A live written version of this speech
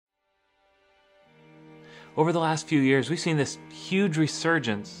Over the last few years, we've seen this huge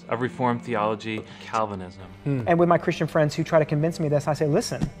resurgence of Reformed theology, Calvinism. And with my Christian friends who try to convince me of this, I say,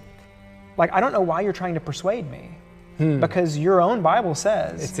 listen, like, I don't know why you're trying to persuade me. Because your own Bible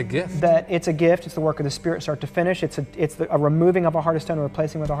says it's a gift. That it's a gift, it's the work of the Spirit start to finish, it's a removing of a heart of stone and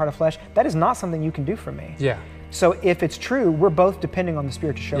replacing with a heart of flesh. That is not something you can do for me. Yeah. So if it's true, we're both depending on the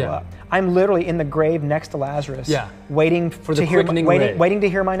Spirit to show up. I'm literally in the grave next to Lazarus, waiting for the quickening ray. waiting to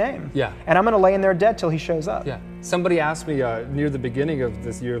hear my name. Yeah. And I'm going to lay in there dead till he shows up. Yeah. Somebody asked me near the beginning of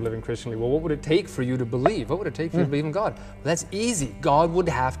this year living Christianly, well, what would it take for you to believe? What would it take for you to believe in God? Well, that's easy. God would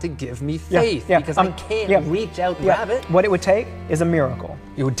have to give me faith because I can't reach out and grab it. What it would take is a miracle.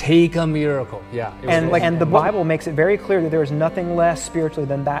 It would take a miracle. Yeah. And the Bible makes it very clear that there is nothing less spiritually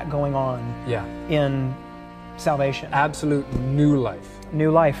than that going on in salvation. Absolute new life.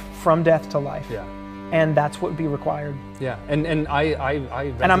 New life, from death to life. Yeah. And that's what would be required. Yeah. And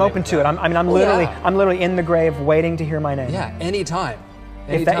I'm open to it. I'm literally in the grave waiting to hear my name. Yeah, anytime.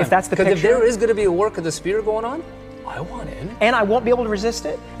 If that's the picture. Because if there is going to be a work of the Spirit going on, I want in. And I won't be able to resist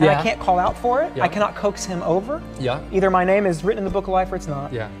it. And I can't call out for it. I cannot coax him over. Yeah. Either my name is written in the book of life or it's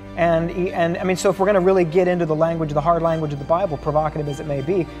not. Yeah. And I mean, so if we're going to really get into the language, the hard language of the Bible, provocative as it may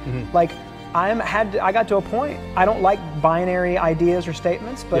be, like, I got to a point, I don't like binary ideas or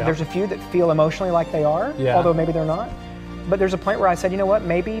statements, but there's a few that feel emotionally like they are, although maybe they're not. But there's a point where I said, you know what,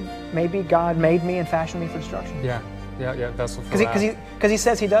 maybe God made me and fashioned me for destruction. Yeah, that's what. Because he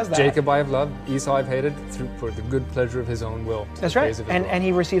says he does that. Jacob I have loved, Esau I've hated, for the good pleasure of his own will. That's right, and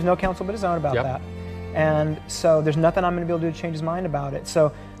he receives no counsel but his own about that. And so there's nothing I'm going to be able to do to change his mind about it.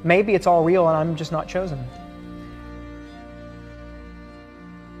 So maybe it's all real and I'm just not chosen.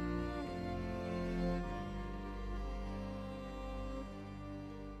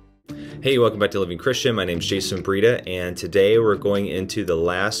 Hey, welcome back to Living Christian. My name is Jason Breda, and today we're going into the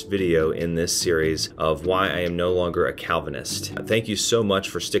last video in this series of why I am no longer a Calvinist. Thank you so much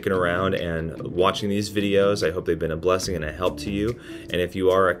for sticking around and watching these videos. I hope they've been a blessing and a help to you. And if you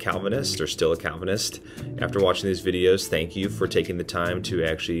are a Calvinist or still a Calvinist, after watching these videos, thank you for taking the time to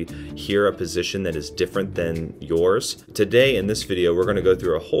actually hear a position that is different than yours. Today in this video, we're going to go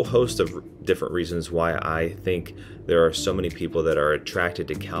through a whole host of different reasons why I think there are so many people that are attracted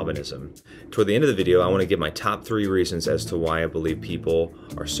to Calvinism. Toward the end of the video, I want to give my top 3 reasons as to why I believe people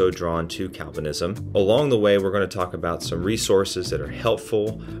are so drawn to Calvinism. Along the way, we're going to talk about some resources that are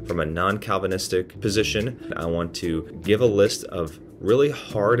helpful from a non-Calvinistic position. I want to give a list of really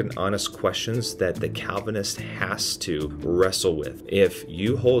hard and honest questions that the Calvinist has to wrestle with. If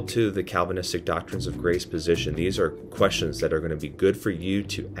you hold to the Calvinistic doctrines of grace position, these are questions that are going to be good for you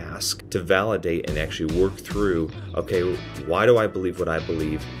to ask, to validate and actually work through, okay, why do I believe what I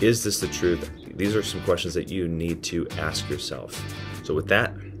believe? Is this the truth? These are some questions that you need to ask yourself. So with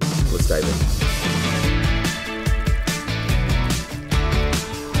that, let's dive in.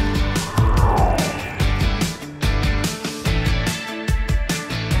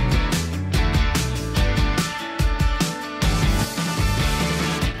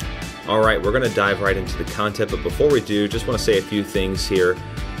 All right, we're going to dive right into the content, but before we do, just want to say a few things here,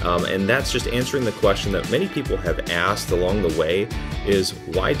 and that's just answering the question that many people have asked along the way is,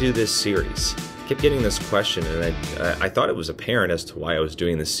 why do this series? I kept getting this question, and I thought it was apparent as to why I was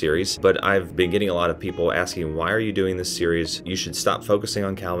doing this series, but I've been getting a lot of people asking, why are you doing this series? You should stop focusing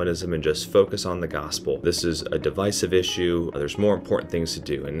on Calvinism and just focus on the gospel. This is a divisive issue. There's more important things to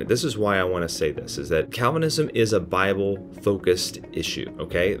do, and this is why I want to say this, is that Calvinism is a Bible-focused issue,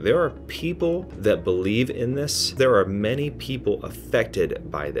 okay? There are people that believe in this. There are many people affected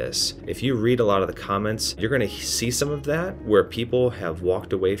by this. If you read a lot of the comments, you're going to see some of that, where people have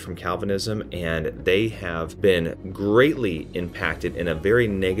walked away from Calvinism and they have been greatly impacted in a very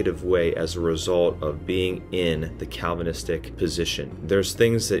negative way as a result of being in the Calvinistic position. There's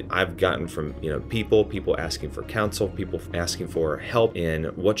things that I've gotten from people asking for counsel, people asking for help in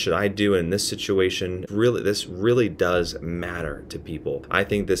what should I do in this situation. Really, this really does matter to people. I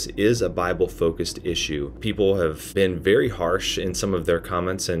think this is a Bible-focused issue. People have been very harsh in some of their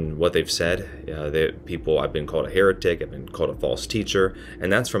comments and what they've said. I've been called a heretic, I've been called a false teacher,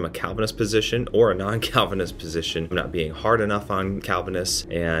 and that's from a Calvinist position or a non-Calvinist position. I'm not being hard enough on Calvinists,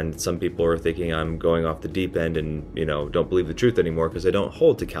 and some people are thinking I'm going off the deep end and don't believe the truth anymore because I don't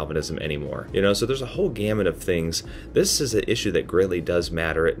hold to Calvinism anymore. So there's a whole gamut of things. This is an issue that greatly does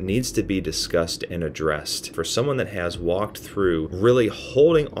matter. It needs to be discussed and addressed. For someone that has walked through really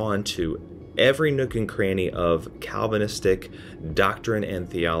holding on to every nook and cranny of Calvinistic doctrine and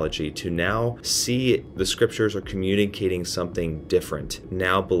theology, to now see the scriptures are communicating something different,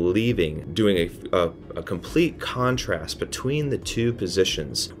 now believing, doing a a complete contrast between the two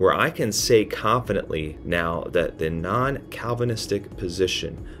positions, where I can say confidently now that the non-Calvinistic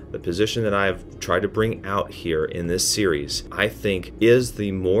position, the position that I've tried to bring out here in this series, I think is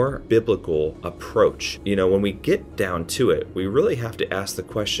the more biblical approach. You know, when we get down to it, we really have to ask the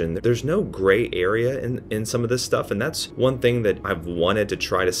question, there's no gray area in some of this stuff, and that's one thing that I've wanted to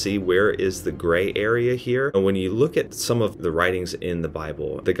try to see, where is the gray area here? And when you look at some of the writings in the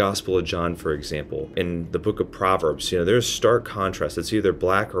Bible, the Gospel of John, for example, in the book of Proverbs, you know, there's stark contrast. It's either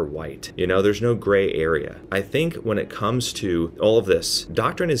black or white. You know, there's no gray area. I think when it comes to all of this,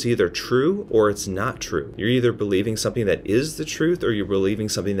 doctrine is either true or it's not true. You're either believing something that is the truth or you're believing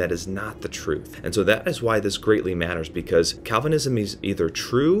something that is not the truth. And so that is why this greatly matters, because Calvinism is either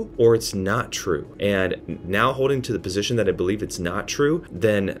true or it's not true. And now holding to the position that I believe it's not true,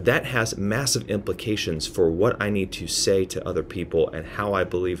 then that has massive implications for what I need to say to other people and how I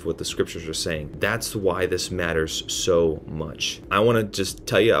believe what the scriptures are saying. That's why this matters so much. I want to just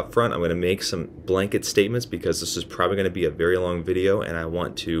tell you up front, I'm going to make some blanket statements because this is probably going to be a very long video, and I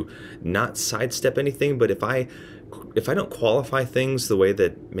want to not sidestep anything, but if I don't qualify things the way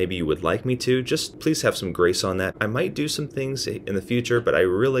that maybe you would like me to, just please have some grace on that. I might do some things in the future, but I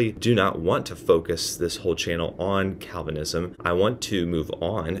really do not want to focus this whole channel on Calvinism. I want to move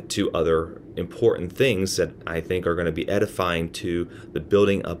on to other important things that I think are going to be edifying to the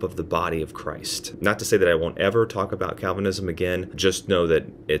building up of the body of Christ. Not to say that I won't ever talk about Calvinism again, just know that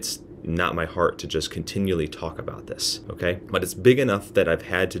it's not my heart to just continually talk about this, okay? But it's big enough that I've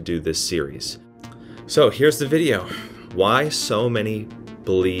had to do this series. So here's the video. Why so many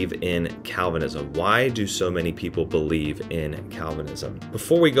believe in Calvinism? Why do so many people believe in Calvinism?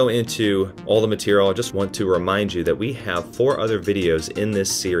 Before we go into all the material, I just want to remind you that we have 4 other videos in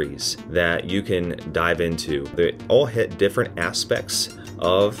this series that you can dive into. They all hit different aspects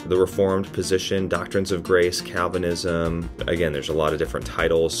of the Reformed position, doctrines of grace, Calvinism. Again, there's a lot of different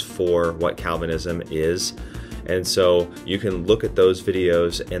titles for what Calvinism is. And so you can look at those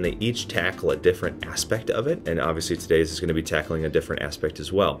videos and they each tackle a different aspect of it. And obviously today's is going to be tackling a different aspect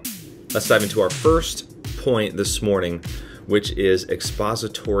as well. Let's dive into our first point this morning, which is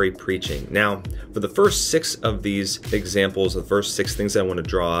expository preaching. Now, for the first 6 of these examples, the first 6 things I want to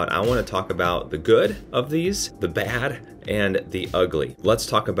draw out, I want to talk about the good of these, the bad, and the ugly. Let's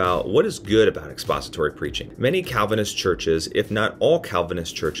talk about what is good about expository preaching. Many Calvinist churches, if not all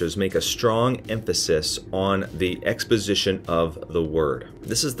Calvinist churches, make a strong emphasis on the exposition of the word.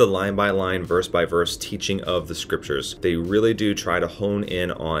 This is the line-by-line, verse-by-verse teaching of the scriptures. They really do try to hone in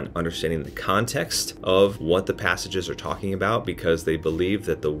on understanding the context of what the passages are talking about, because they believe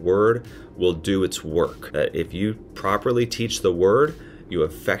that the word will do its work. That if you properly teach the word, you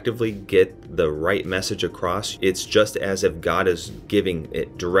effectively get the right message across. It's just as if God is giving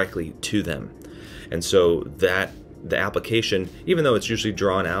it directly to them. And so that the application, even though it's usually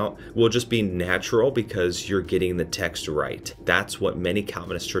drawn out, will just be natural because you're getting the text right. That's what many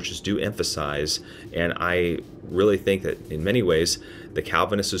Calvinist churches do emphasize, and I really think that in many ways the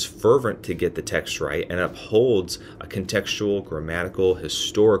Calvinist is fervent to get the text right and upholds a contextual, grammatical,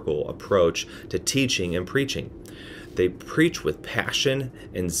 historical approach to teaching and preaching. They preach with passion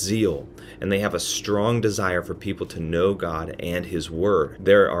and zeal, and they have a strong desire for people to know God and His Word.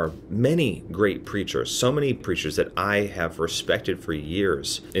 There are many great preachers, so many preachers that I have respected for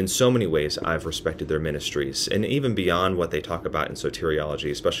years. In so many ways, I've respected their ministries, and even beyond what they talk about in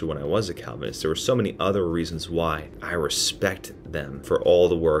soteriology, especially when I was a Calvinist, there were so many other reasons why I respect them for all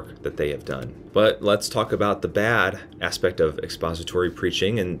the work that they have done. But let's talk about the bad aspect of expository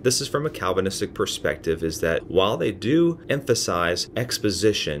preaching, and this is from a Calvinistic perspective, is that while they do emphasize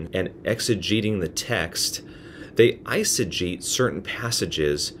exposition and exegeting the text, they eisegete certain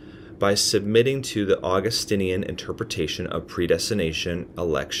passages by submitting to the Augustinian interpretation of predestination,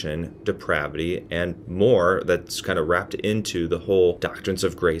 election, depravity, and more that's kind of wrapped into the whole doctrines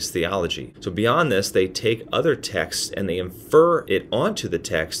of grace theology. So beyond this, they take other texts and they infer it onto the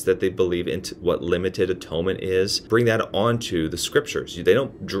text that they believe into what limited atonement is, bring that onto the scriptures. They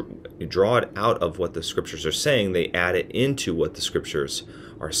don't draw it out of what the scriptures are saying, they add it into what the scriptures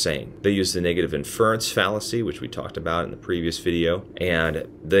are saying. They use the negative inference fallacy, which we talked about in the previous video, and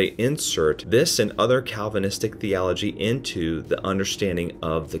they insert this and other Calvinistic theology into the understanding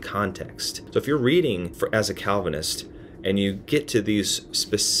of the context. So if you're reading as a Calvinist and you get to these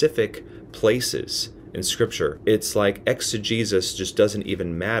specific places in Scripture, it's like exegesis just doesn't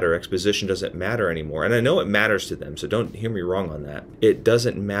even matter. Exposition doesn't matter anymore. And I know it matters to them, so don't hear me wrong on that. It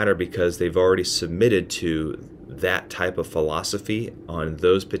doesn't matter because they've already submitted to that type of philosophy on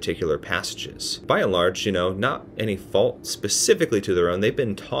those particular passages. By and large, not any fault specifically to their own. They've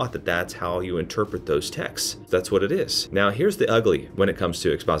been taught that that's how you interpret those texts. That's what it is. Now, here's the ugly when it comes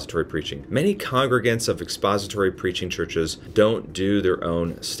to expository preaching. Many congregants of expository preaching churches don't do their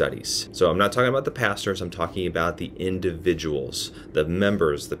own studies. So I'm not talking about the pastors, I'm talking about the individuals, the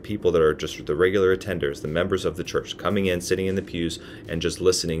members, the people that are just the regular attenders, the members of the church, coming in, sitting in the pews, and just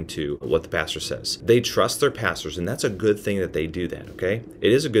listening to what the pastor says. They trust their pastors, and that's a good thing that they do that, okay?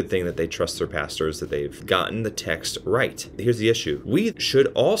 It is a good thing that they trust their pastors, that they've gotten the text right. Here's the issue. We should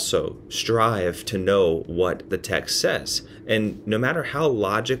also strive to know what the text says. And no matter how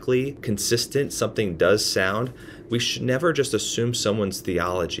logically consistent something does sound, we should never just assume someone's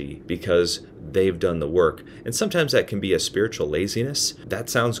theology because they've done the work. And sometimes that can be a spiritual laziness. That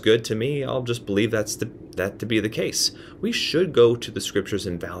sounds good to me. I'll just believe that to be the case. We should go to the scriptures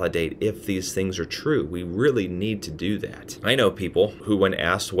and validate if these things are true. We really need to do that. I know people who, when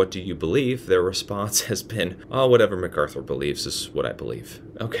asked, what do you believe? Their response has been, oh, whatever MacArthur believes is what I believe.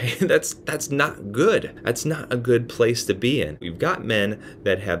 Okay, that's not good. That's not a good place to be in. We've got men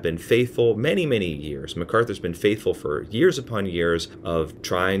that have been faithful many, many years. MacArthur's been faithful for years upon years of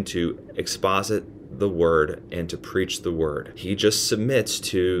trying to exposit the word and to preach the word. He just submits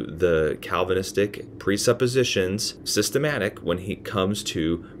to the Calvinistic presuppositions, systematic, when he comes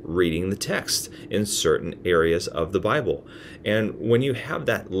to reading the text in certain areas of the Bible. And when you have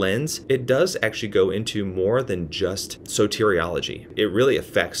that lens, it does actually go into more than just soteriology. It really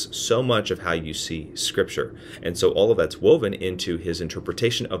affects so much of how you see Scripture. And so all of that's woven into his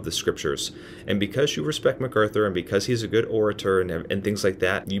interpretation of the Scriptures. And because you respect MacArthur and because he's a good orator and things like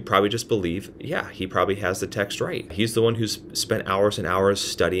that, you probably just believe, yeah, he probably has the text right. He's the one who's spent hours and hours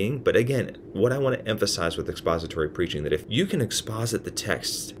studying. But again, what I want to emphasize with expository preaching, that if you can exposit the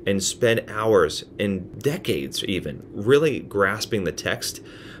text and spend hours and decades even really grasping the text,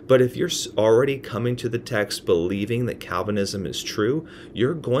 but if you're already coming to the text believing that Calvinism is true,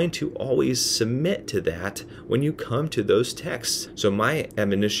 you're going to always submit to that when you come to those texts. So my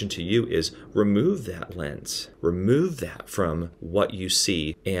admonition to you is remove that lens, remove that from what you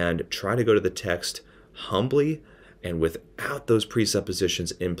see, and try to go to the text humbly and without those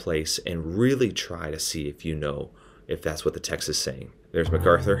presuppositions in place, and really try to see if you know if that's what the text is saying. There's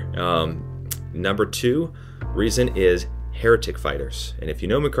MacArthur. Number 2 reason is Heretic Fighters. And if you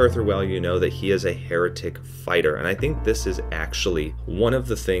know MacArthur well, you know that he is a heretic fighter. And I think this is actually one of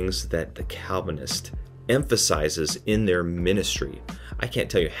the things that the Calvinist emphasizes in their ministry. I can't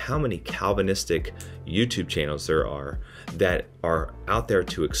tell you how many Calvinistic YouTube channels there are that are out there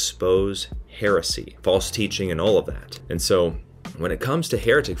to expose heresy, false teaching, and all of that. And so when it comes to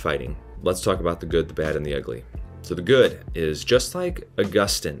heretic fighting, let's talk about the good, the bad, and the ugly. So the good is, just like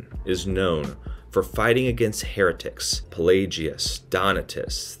Augustine is known for fighting against heretics, Pelagius,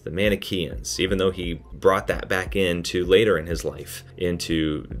 Donatists, the Manichaeans, even though he brought that back into later in his life,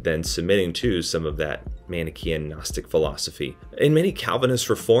 into then submitting to some of that Manichaean Gnostic philosophy. And many Calvinist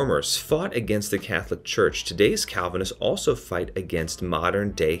reformers fought against the Catholic Church. Today's Calvinists also fight against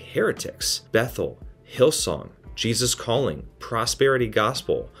modern day heretics. Bethel, Hillsong, Jesus Calling, Prosperity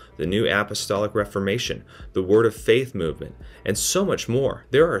Gospel, the New Apostolic Reformation, the Word of Faith movement, and so much more.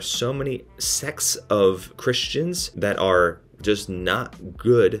 There are so many sects of Christians that are just not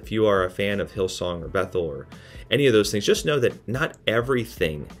good. If you are a fan of Hillsong or Bethel or any of those things, just know that not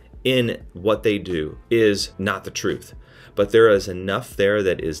everything in what they do is not the truth. But there is enough there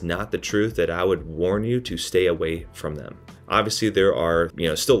that is not the truth that I would warn you to stay away from them. Obviously, there are,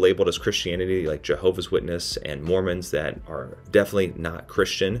 still labeled as Christianity, like Jehovah's Witness and Mormons, that are definitely not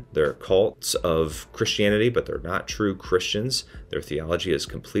Christian. They're cults of Christianity, but they're not true Christians. Their theology is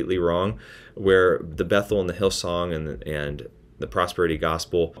completely wrong. Where the Bethel and the Hillsong and the Prosperity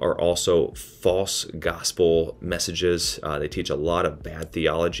Gospel are also false gospel messages. They teach a lot of bad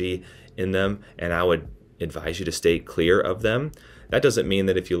theology in them, and I would advise you to stay clear of them. That doesn't mean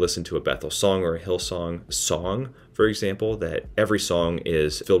that if you listen to a Bethel song or a Hillsong song, for example, that every song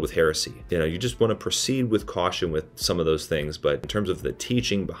is filled with heresy. You just want to proceed with caution with some of those things. But in terms of the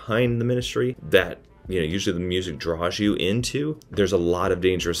teaching behind the ministry that usually the music draws you into, there's a lot of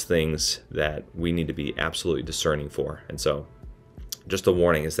dangerous things that we need to be absolutely discerning for. And so just a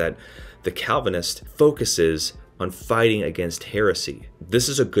warning is that the Calvinist focuses on fighting against heresy. This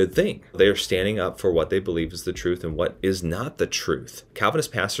is a good thing. They are standing up for what they believe is the truth and what is not the truth.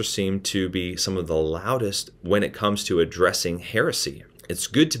 Calvinist pastors seem to be some of the loudest when it comes to addressing heresy. It's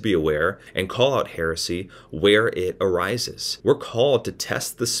good to be aware and call out heresy where it arises. We're called to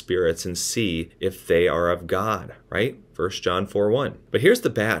test the spirits and see if they are of God, right? 1 John 4:1. But here's the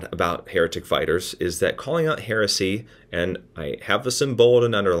bad about heretic fighters is that calling out heresy, and I have this in bold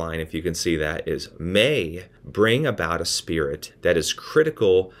and underline if you can see that, is may bring about a spirit that is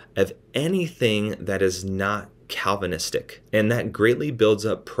critical of anything that is not Calvinistic. And that greatly builds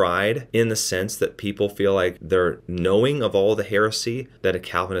up pride in the sense that people feel like they're knowing of all the heresy that a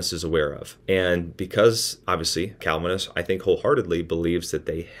Calvinist is aware of. And because obviously Calvinists, I think wholeheartedly believes that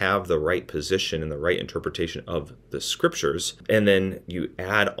they have the right position and the right interpretation of the scriptures, and then you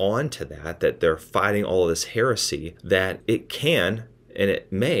add on to that they're fighting all of this heresy, that it can and it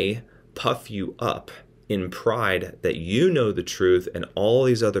may puff you up in pride that you know the truth and all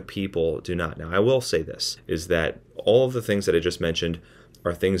these other people do not. Now, I will say this, is that all of the things that I just mentioned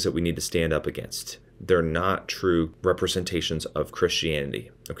are things that we need to stand up against. They're not true representations of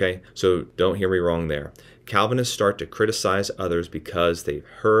Christianity, okay? So don't hear me wrong there. Calvinists start to criticize others because they've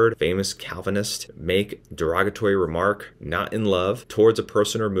heard famous Calvinists make derogatory remark, not in love, towards a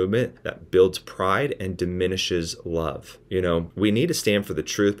person or movement that builds pride and diminishes love. You know, we need to stand for the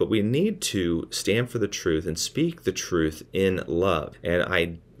truth, but we need to stand for the truth and speak the truth in love. And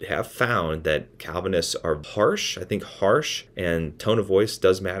I have found that Calvinists are harsh. I think harsh and tone of voice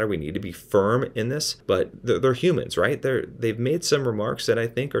does matter. We need to be firm in this, but they're humans, right? They've made some remarks that I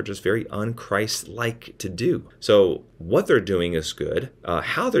think are just very un-Christ-like to do. So what they're doing is good.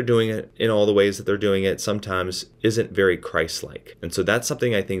 How they're doing it in all the ways that they're doing it sometimes isn't very Christ-like. And so that's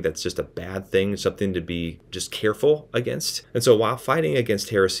something I think that's just a bad thing, something to be just careful against. And so while fighting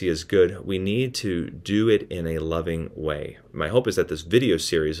against heresy is good, we need to do it in a loving way. My hope is that this video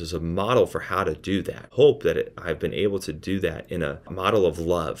series is a model for how to do that. Hope that I've been able to do that in a model of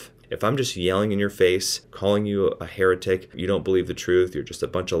love. If I'm just yelling in your face, calling you a heretic, you don't believe the truth, you're just a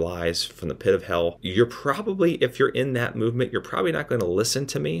bunch of lies from the pit of hell, you're probably, if you're in that movement, you're probably not going to listen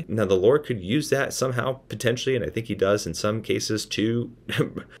to me. Now, the Lord could use that somehow, potentially, and I think he does in some cases, to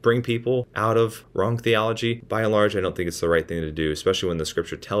bring people out of wrong theology. By and large, I don't think it's the right thing to do, especially when the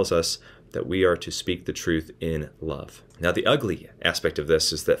scripture tells us that we are to speak the truth in love. Now, the ugly aspect of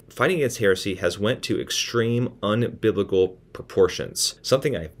this is that fighting against heresy has went to extreme unbiblical proportions.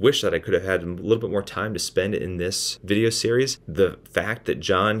 Something I wish that I could have had a little bit more time to spend in this video series. The fact that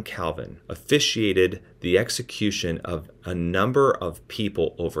John Calvin officiated the execution of a number of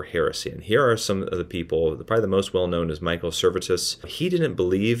people over heresy. And here are some of the people, probably the most well-known is Michael Servetus. He didn't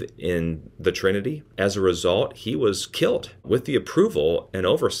believe in the Trinity. As a result, he was killed with the approval and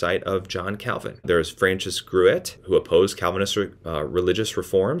oversight of John Calvin. There's Francis Gruet, who opposed Calvinist religious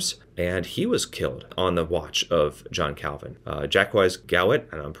reforms, and he was killed on the watch of John Calvin. Jacques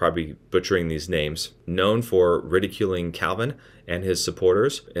Gowit, and I'm probably butchering these names, known for ridiculing Calvin and his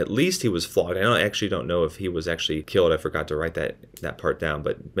supporters. At least he was flogged. I actually don't know if he was actually killed. I forgot to write that part down.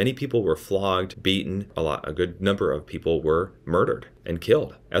 But many people were flogged, beaten. A good number of people were murdered and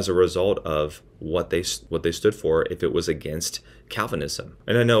killed as a result of what they stood for if it was against Calvinism.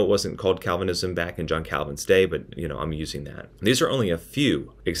 And I know it wasn't called Calvinism back in John Calvin's day, but you know, I'm using that. These are only a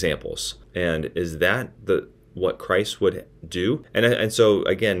few examples. And is that what Christ would do? And so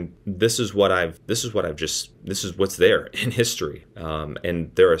again, this is what's there in history.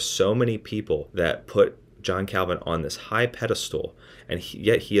 And there are so many people that put John Calvin on this high pedestal, and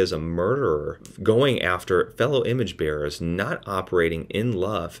yet he is a murderer going after fellow image bearers, not operating in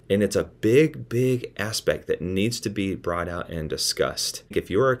love. And it's a big, big aspect that needs to be brought out and discussed.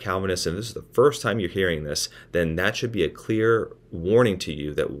 If you're a Calvinist and this is the first time you're hearing this, then that should be a clear warning to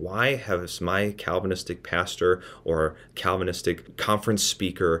you that why has my Calvinistic pastor or Calvinistic conference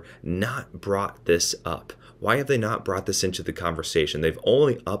speaker not brought this up? Why have they not brought this into the conversation? They've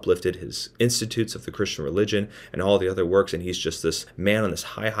only uplifted his Institutes of the Christian Religion and all the other works, and he's just this man on this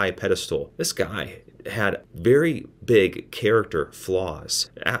high pedestal. This guy had very big character flaws.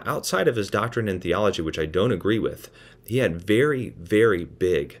 Outside of his doctrine and theology, which I don't agree with, he had very, very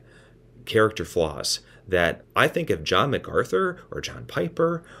big character flaws that I think if John MacArthur or John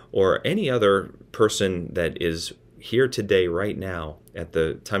Piper or any other person that is here today, right now, at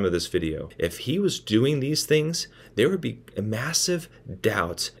the time of this video, if he was doing these things, there would be massive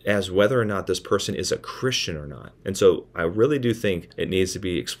doubts as whether or not this person is a Christian or not. And so I really do think it needs to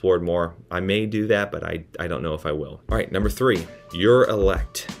be explored more. I may do that, but I don't know if I will. All right, number 3, you're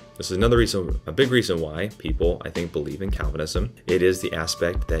elect. This is another reason, a big reason why people, I think, believe in Calvinism. It is the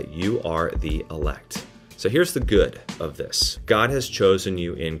aspect that you are the elect. So here's the good of this. God has chosen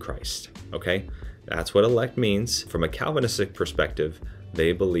you in Christ, okay? That's what elect means. From a Calvinistic perspective,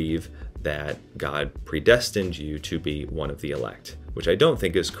 they believe that God predestined you to be one of the elect, which I don't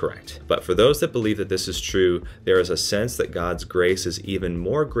think is correct. But for those that believe that this is true, there is a sense that God's grace is even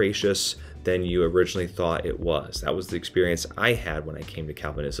more gracious than you originally thought it was. That was the experience I had when I came to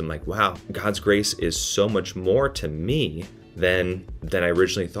Calvinism. Like, wow, God's grace is so much more to me than I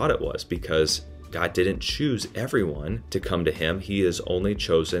originally thought it was, because God didn't choose everyone to come to him. He has only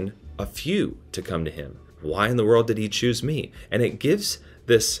chosen a few to come to him. Why in the world did he choose me? And it gives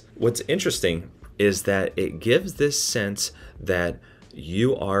this, what's interesting is that it gives this sense that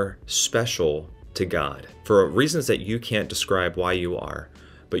you are special to God for reasons that you can't describe why you are,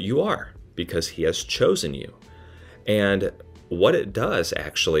 but you are, because he has chosen you. And what it does,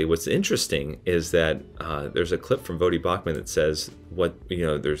 actually, what's interesting is that there's a clip from Voddie Baucham that says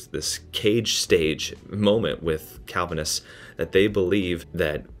there's this cage stage moment with Calvinists that they believe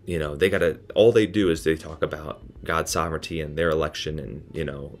that, all they do is they talk about God's sovereignty and their election and,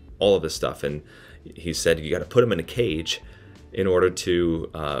 all of this stuff. And he said, you got to put them in a cage in order to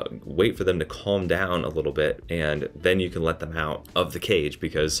wait for them to calm down a little bit, and then you can let them out of the cage,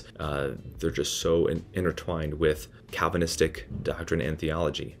 because they're just so intertwined with Calvinistic doctrine and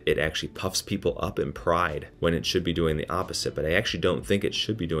theology. It actually puffs people up in pride when it should be doing the opposite. But I actually don't think it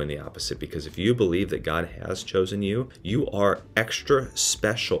should be doing the opposite, because if you believe that God has chosen you, you are extra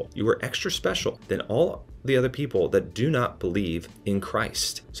special. You are extra special than all the other people that do not believe in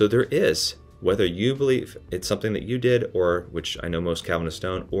Christ. So there is, whether you believe it's something that you did, or which I know most Calvinists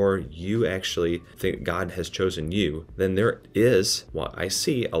don't, or you actually think God has chosen you, then there is, what I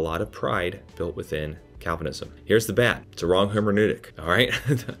see, a lot of pride built within Calvinism. Here's the bad. It's a wrong hermeneutic, all right?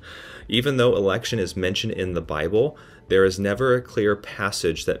 Even though election is mentioned in the Bible, there is never a clear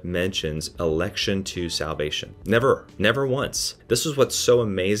passage that mentions election to salvation. Never, never once. This is what's so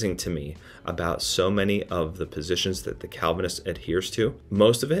amazing to me about so many of the positions that the Calvinist adheres to.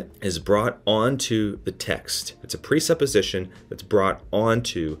 Most of it is brought onto the text. It's a presupposition that's brought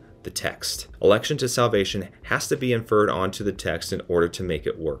onto the text. Election to salvation has to be inferred onto the text in order to make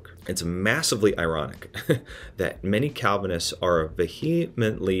it work. It's massively ironic that many Calvinists are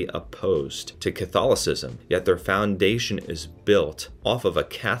vehemently opposed to Catholicism, yet their foundation is built off of a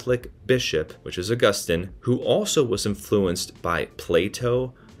Catholic bishop, which is Augustine, who also was influenced by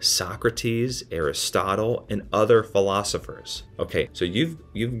Plato, Socrates, Aristotle, and other philosophers. Okay, so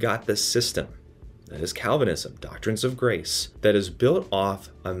you've got this system that is Calvinism, doctrines of grace, that is built off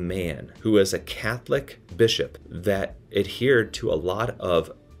a man who is a Catholic bishop that adhered to a lot of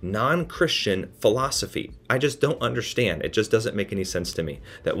non-Christian philosophy. I just don't understand. It just doesn't make any sense to me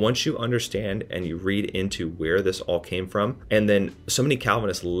that once you understand and you read into where this all came from, and then so many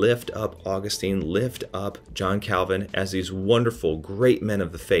Calvinists lift up Augustine, lift up John Calvin as these wonderful, great men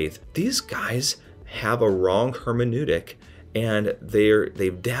of the faith. These guys have a wrong hermeneutic, and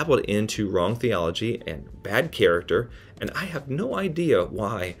they've dabbled into wrong theology and bad character, and I have no idea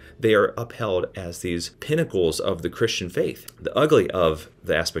why they are upheld as these pinnacles of the Christian faith. The ugly of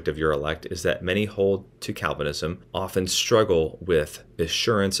the aspect of your elect is that many hold to Calvinism often struggle with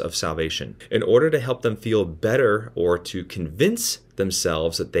assurance of salvation. In order to help them feel better or to convince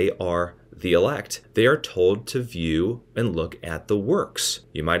themselves that they are the elect, they are told to view and look at the works.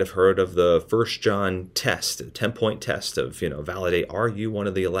 You might have heard of the 1 John test, the 10-point test of, validate, are you one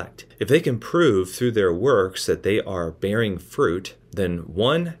of the elect? If they can prove through their works that they are bearing fruit, then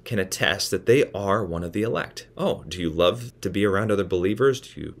one can attest that they are one of the elect. Oh, do you love to be around other believers?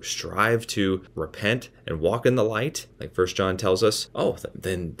 Do you strive to repent and walk in the light? Like 1 John tells us, oh,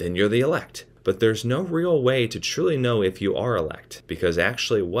 then you're the elect. But there's no real way to truly know if you are elect, because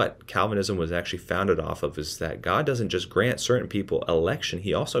actually what Calvinism was actually founded off of is that God doesn't just grant certain people election,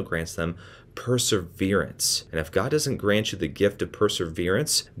 he also grants them perseverance. And if God doesn't grant you the gift of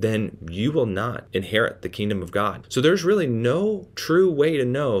perseverance, then you will not inherit the kingdom of God. So there's really no true way to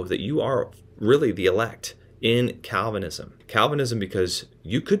know that you are really the elect in Calvinism. Calvinism, because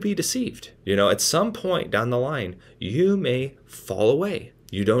you could be deceived. At some point down the line, you may fall away.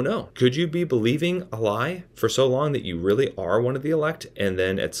 You don't know. Could you be believing a lie for so long that you really are one of the elect, and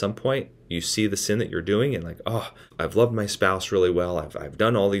then at some point you see the sin that you're doing and like, oh, I've loved my spouse really well, I've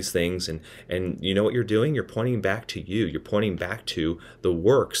done all these things, and you know what you're doing? You're pointing back to you. You're pointing back to the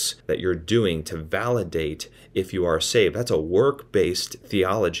works that you're doing to validate if you are saved. That's a work-based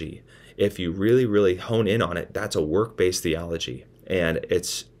theology. If you really, really hone in on it, that's a work-based theology. And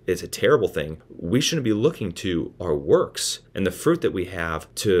it's it's a terrible thing, we shouldn't be looking to our works and the fruit that we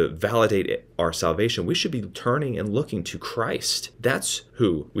have to validate our salvation. We should be turning and looking to Christ. That's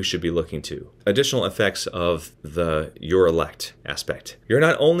who we should be looking to. Additional effects of the "you're elect" aspect. You're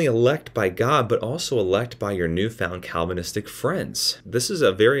not only elect by God, but also elect by your newfound Calvinistic friends. This is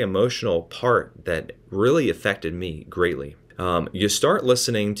a very emotional part that really affected me greatly. You start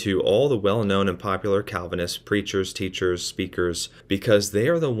listening to all the well-known and popular Calvinist preachers, teachers, speakers, because they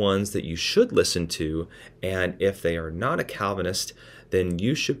are the ones that you should listen to, and if they are not a Calvinist, then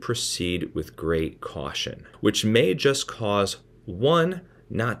you should proceed with great caution, which may just cause one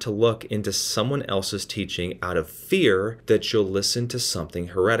not to look into someone else's teaching out of fear that you'll listen to something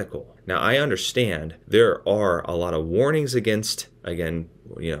heretical. Now, I understand there are a lot of warnings against, again,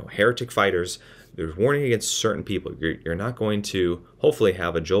 heretic fighters. There's warning against certain people. You're not going to hopefully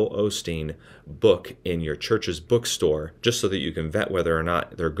have a Joel Osteen book in your church's bookstore just so that you can vet whether or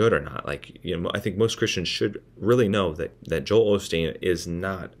not they're good or not. I think most Christians should really know that Joel Osteen is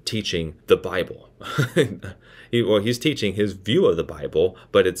not teaching the Bible. He's teaching his view of the Bible,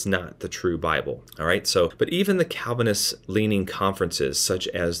 but it's not the true Bible. All right. But even the Calvinist-leaning conferences, such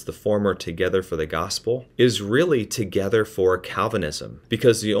as the former Together for the Gospel, is really Together for Calvinism,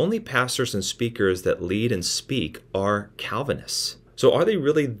 because the only pastors and speakers that lead and speak are Calvinists. So are they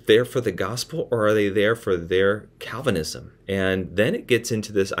really there for the gospel, or are they there for their Calvinism? And then it gets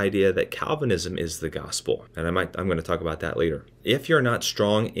into this idea that Calvinism is the gospel. And I'm going to talk about that later. If you're not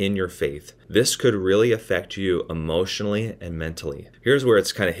strong in your faith, this could really affect you emotionally and mentally. Here's where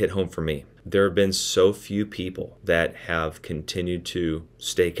it's kind of hit home for me. There have been so few people that have continued to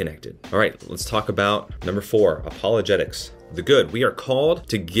stay connected. All right, let's talk about number 4, apologetics. The good. We are called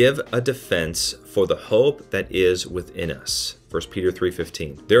to give a defense for the hope that is within us. 1 Peter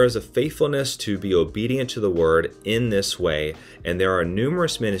 3:15. There is a faithfulness to be obedient to the word in this way, and there are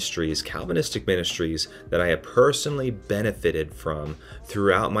numerous ministries, Calvinistic ministries, that I have personally benefited from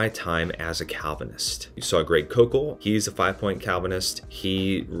throughout my time as a Calvinist. You saw Greg Kokel. He's a 5-point Calvinist.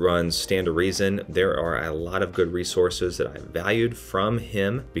 He runs Stand to Reason. There are a lot of good resources that I valued from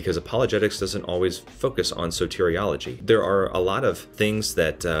him, because apologetics doesn't always focus on soteriology. There are a lot of things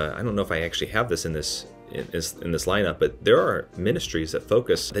that I don't know if I actually have this in this lineup, but there are ministries that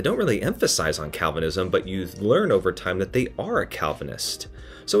don't really emphasize on Calvinism, but you learn over time that they are a Calvinist.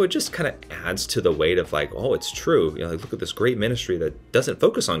 So it just kind of adds to the weight of it's true. Look at this great ministry that doesn't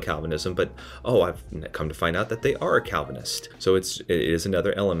focus on Calvinism, but I've come to find out that they are a Calvinist. So it is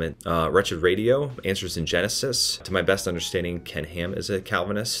another element. Wretched Radio, Answers in Genesis. To my best understanding, Ken Ham is a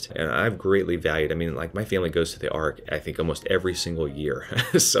Calvinist, and I've greatly valued. My family goes to the Ark, I think, almost every single year.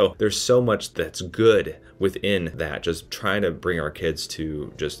 So there's so much that's good within that, just trying to bring our kids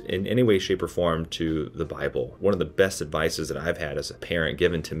to, just in any way, shape, or form, to the Bible. One of the best advices that I've had as a parent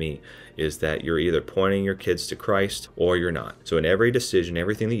given to me is that you're either pointing your kids to Christ or you're not. So in every decision,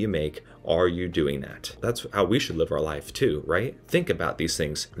 everything that you make, are you doing that? That's how we should live our life too, right? Think about these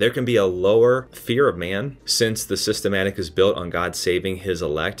things. There can be a lower fear of man, since the systematic is built on God saving his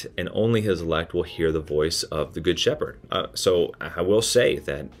elect, and only his elect will hear the voice of the Good Shepherd. So I will say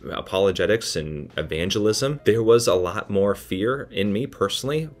that apologetics and evangelism, there was a lot more fear in me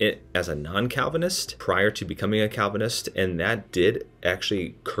personally as a non-Calvinist prior to becoming a Calvinist, and that did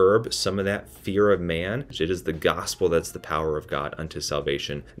actually curb some of that fear of man. It is the gospel that's the power of God unto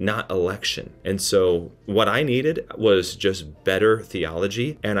salvation, not election. And so what I needed was just better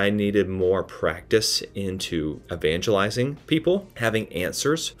theology, and I needed more practice into evangelizing people, having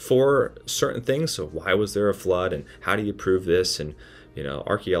answers for certain things. So why was there a flood, and how do you prove this? And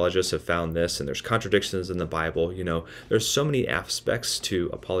archaeologists have found this, and there's contradictions in the Bible. There's so many aspects to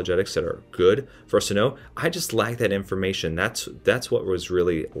apologetics that are good for us to know. I just lack that information. That's what was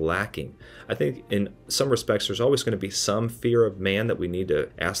really lacking. I think in some respects, there's always going to be some fear of man that we need to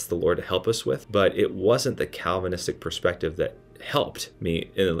ask the Lord to help us with, but it wasn't the Calvinistic perspective that helped me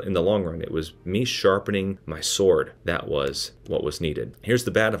in the long run. It was me sharpening my sword. That was what was needed. Here's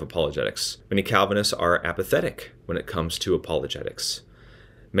the bad of apologetics. Many Calvinists are apathetic when it comes to apologetics.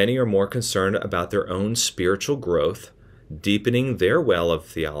 Many are more concerned about their own spiritual growth, deepening their well of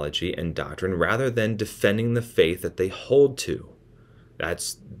theology and doctrine, rather than defending the faith that they hold to.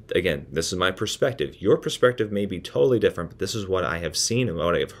 Again, this is my perspective. Your perspective may be totally different, but this is what I have seen and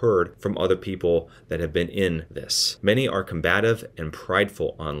what I have heard from other people that have been in this. Many are combative and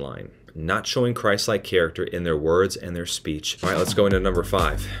prideful online, not showing Christ-like character in their words and their speech. All right, let's go into number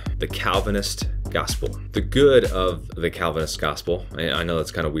 5, the Calvinist gospel. The good of the Calvinist gospel. I know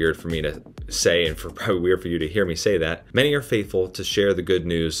that's kind of weird for me to say, and probably weird for you to hear me say that. Many are faithful to share the good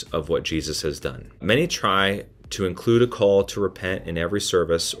news of what Jesus has done. Many try to include a call to repent in every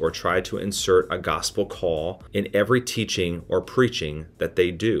service or try to insert a gospel call in every teaching or preaching that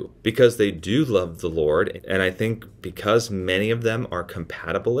they do, because they do love the Lord. And I think because many of them are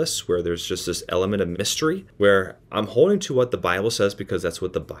compatibilists, where there's just this element of mystery, where I'm holding to what the Bible says because that's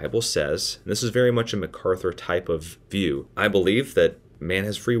what the Bible says. And this is very much a MacArthur type of view. I believe that man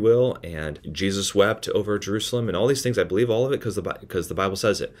has free will and Jesus wept over Jerusalem and all these things. I believe all of it because the Bible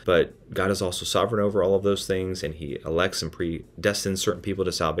says it. But God is also sovereign over all of those things, and he elects and predestines certain people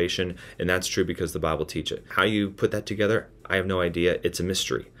to salvation, and that's true because the Bible teaches it. How you put that together, I have no idea. It's a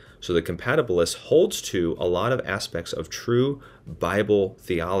mystery. So the compatibilist holds to a lot of aspects of true Bible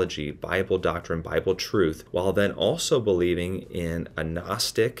theology, Bible doctrine, Bible truth, while then also believing in a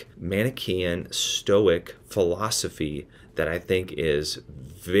Gnostic, Manichaean, Stoic philosophy that I think is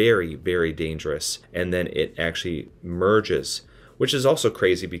very, very dangerous. And then it actually merges, which is also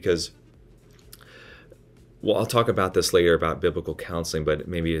crazy because, well, I'll talk about this later about biblical counseling, but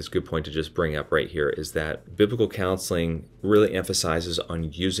maybe it's a good point to just bring up right here is that biblical counseling really emphasizes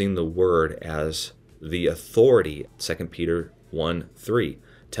on using the word as the authority. 2 Peter 1:3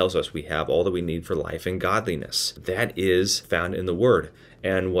 tells us we have all that we need for life and godliness. That is found in the word.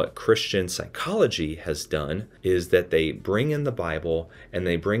 And what Christian psychology has done is that they bring in the Bible and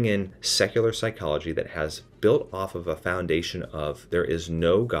they bring in secular psychology that has built off of a foundation of there is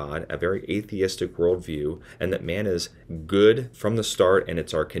no God, a very atheistic worldview, and that man is good from the start, and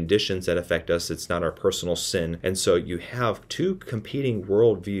it's our conditions that affect us. It's not our personal sin. And so you have two competing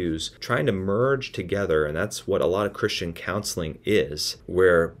worldviews trying to merge together, and that's what a lot of Christian counseling is,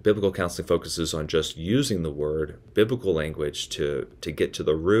 where biblical counseling focuses on just using the word, biblical language, to get to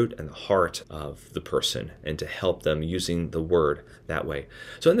the root and the heart of the person and to help them using the word that way.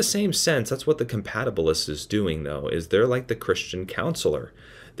 So in the same sense, that's what the compatibilist is doing, though, is they're like the Christian counselor.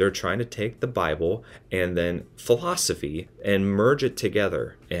 They're trying to take the Bible and then philosophy and merge it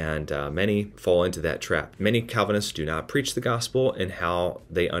together. And many fall into that trap. Many Calvinists do not preach the gospel in how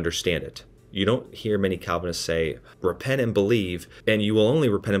they understand it. You don't hear many Calvinists say, repent and believe, and you will only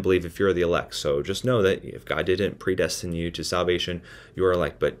repent and believe if you're the elect. So just know that if God didn't predestine you to salvation, you are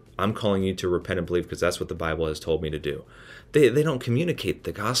elect. But I'm calling you to repent and believe because that's what the Bible has told me to do. They don't communicate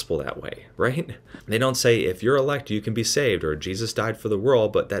the gospel that way, right? They don't say, if you're elect, you can be saved, or Jesus died for the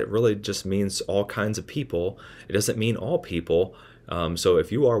world, but that really just means all kinds of people. It doesn't mean all people. So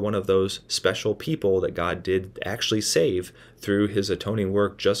if you are one of those special people that God did actually save through his atoning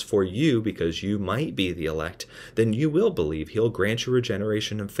work just for you because you might be the elect, then you will believe. He'll grant you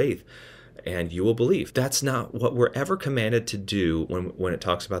regeneration and faith, and you will believe. That's not what we're ever commanded to do when it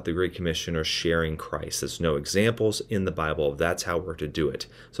talks about the Great Commission or sharing Christ. There's no examples in the Bible of that's how we're to do it.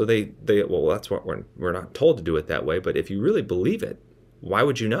 So well, that's what we're not told to do it that way, but if you really believe it, why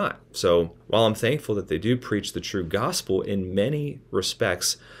would you not? So while I'm thankful that they do preach the true gospel in many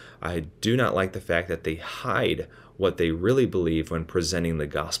respects, I do not like the fact that they hide what they really believe when presenting the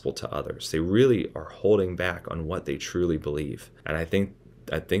gospel to others. They really are holding back on what they truly believe. And I think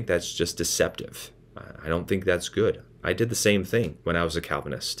that's just deceptive. I don't think that's good. I did the same thing when I was a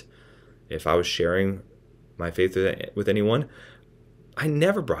Calvinist. If I was sharing my faith with anyone, I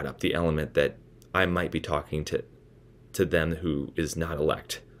never brought up the element that I might be talking to them who is not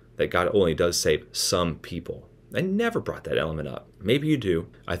elect, that God only does save some people. I never brought that element up. Maybe you do.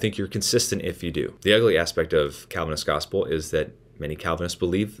 I think you're consistent if you do. The ugly aspect of Calvinist gospel is that many Calvinists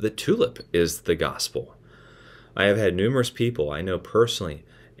believe that tulip is the gospel. I have had numerous people I know personally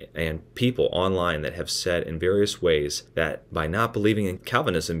and people online that have said in various ways that by not believing in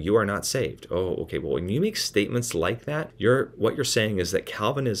Calvinism, you are not saved. Oh, okay. Well, when you make statements like that, what you're saying is that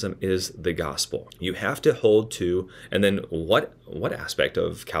Calvinism is the gospel. You have to hold to, and then what aspect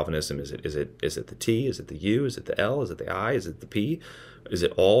of Calvinism is it? Is it the T? Is it the U? Is it the L? Is it the I? Is it the P? Is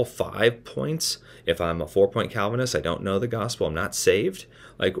it all 5 points? If I'm a 4-point Calvinist, I don't know the gospel, I'm not saved.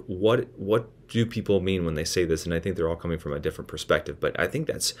 Like, what do people mean when they say this? And I think they're all coming from a different perspective, but I think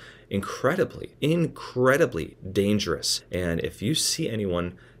that's incredibly dangerous. And if you see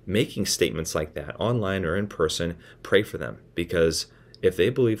anyone making statements like that online or in person, pray for them, because if they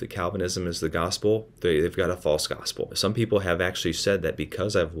believe that Calvinism is the gospel, they've got a false gospel. Some people have actually said that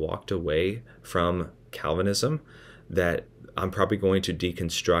because I've walked away from Calvinism, that I'm probably going to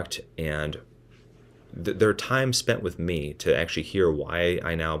deconstruct, and their time spent with me to actually hear why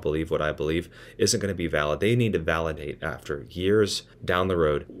I now believe what I believe isn't going to be valid. They need to validate after years down the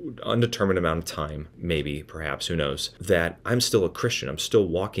road, undetermined amount of time, maybe, perhaps, who knows, that I'm still a Christian. I'm still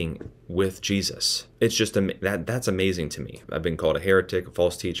walking with Jesus. It's just that's amazing to me. I've been called a heretic, a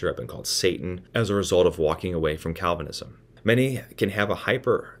false teacher. I've been called Satan as a result of walking away from Calvinism. Many can have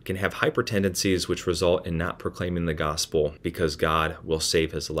hyper tendencies which result in not proclaiming the gospel because God will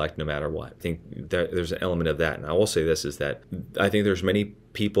save his elect no matter what. I think there's an element of that. And I will say this, is that I think there's many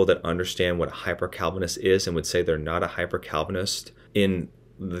people that understand what a hyper-Calvinist is and would say they're not a hyper-Calvinist. In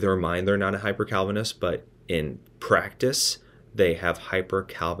their mind, they're not a hyper-Calvinist, but in practice, they have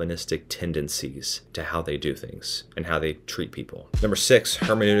hyper-Calvinistic tendencies to how they do things and how they treat people. Number 6,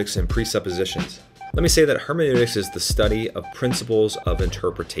 hermeneutics and presuppositions. Let me say that hermeneutics is the study of principles of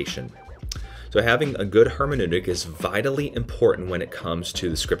interpretation. So having a good hermeneutic is vitally important when it comes to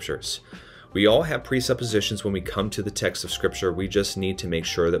the scriptures. We all have presuppositions when we come to the text of scripture. We just need to make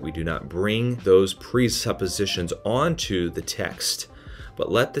sure that we do not bring those presuppositions onto the text,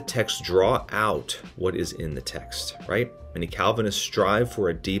 but let the text draw out what is in the text, right? Many Calvinists strive for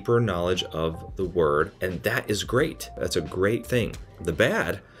a deeper knowledge of the word, and that is great. That's a great thing. The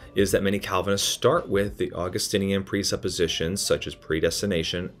bad is that many Calvinists start with the Augustinian presuppositions such as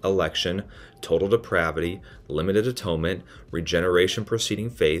predestination, election, total depravity, limited atonement, regeneration preceding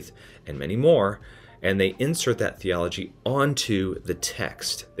faith, and many more, and they insert that theology onto the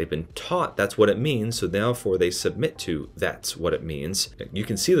text. They've been taught that's what it means, so therefore they submit to that's what it means. You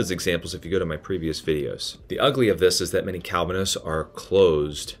can see those examples if you go to my previous videos. The ugly of this is that many Calvinists are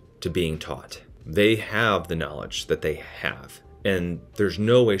closed to being taught. They have the knowledge that they have, and there's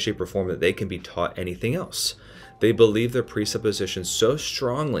no way, shape, or form that they can be taught anything else. They believe their presuppositions so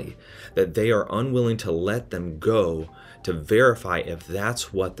strongly that they are unwilling to let them go to verify if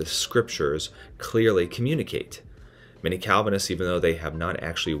that's what the scriptures clearly communicate. Many Calvinists, even though they have not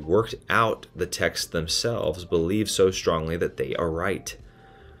actually worked out the text themselves, believe so strongly that they are right.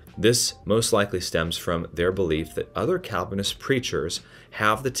 This most likely stems from their belief that other Calvinist preachers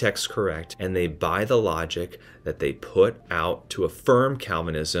have the text correct, and they buy the logic that they put out to affirm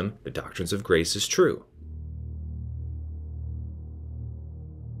Calvinism, the doctrines of grace, is true.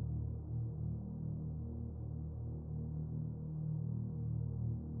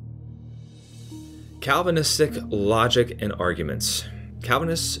 Calvinistic logic and arguments.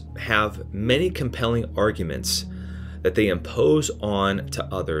 Calvinists have many compelling arguments that they impose on to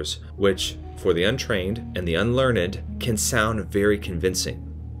others, which for the untrained and the unlearned can sound very convincing.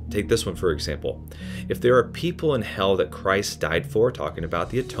 Take this one for example. If there are people in hell that Christ died for, talking about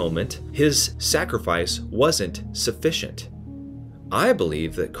the atonement, his sacrifice wasn't sufficient. I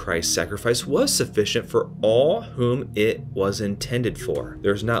believe that Christ's sacrifice was sufficient for all whom it was intended for.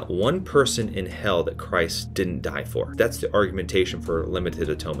 There's not one person in hell that Christ didn't die for. That's the argumentation for limited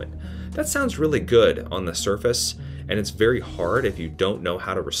atonement. That sounds really good on the surface, and it's very hard if you don't know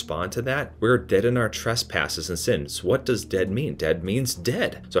how to respond to that. We're dead in our trespasses and sins. What does dead mean? Dead means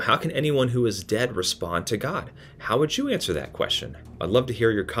dead. So how can anyone who is dead respond to God? How would you answer that question? I'd love to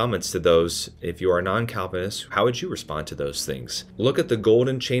hear your comments to those. If you are non-Calvinist, how would you respond to those things? Look at the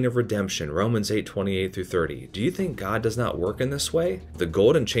golden chain of redemption, Romans 8:28 through 30. Do you think God does not work in this way? The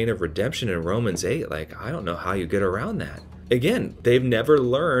golden chain of redemption in Romans 8, I don't know how you get around that. Again, they've never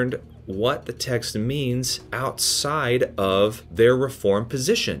learned what the text means outside of their Reformed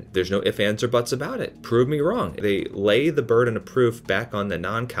position. There's no ifs, ands, or buts about it. Prove me wrong. They lay the burden of proof back on the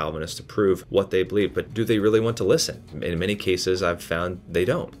non-Calvinists to prove what they believe, but do they really want to listen? In many cases, I've found they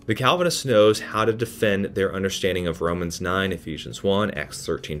don't. The Calvinist knows how to defend their understanding of Romans 9, Ephesians 1, Acts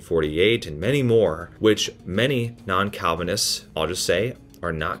 13:48, and many more, which many non-Calvinists, I'll just say,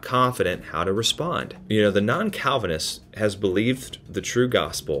 are not confident how to respond. You know, the non-Calvinist has believed the true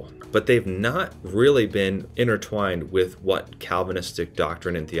gospel, but they've not really been intertwined with what Calvinistic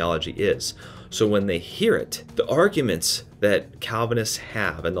doctrine and theology is. So when they hear it, the arguments that Calvinists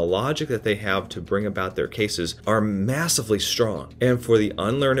have and the logic that they have to bring about their cases are massively strong. And for the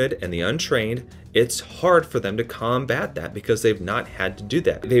unlearned and the untrained, it's hard for them to combat that because they've not had to do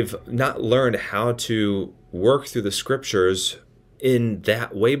that. They've not learned how to work through the scriptures in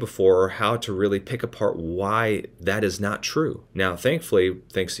that way before, or how to really pick apart why that is not true. Now, thankfully,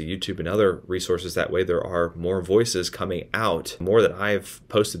 thanks to YouTube and other resources that way, there are more voices coming out. The more that I've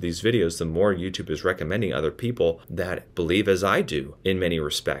posted these videos, the more YouTube is recommending other people that believe as I do in many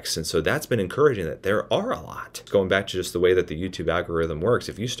respects. And so that's been encouraging that there are a lot. Going back to just the way that the YouTube algorithm works,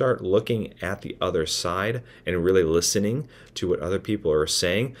 if you start looking at the other side and really listening to what other people are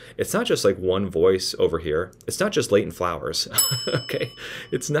saying, it's not just like one voice over here. It's not just Leighton Flowers. Okay,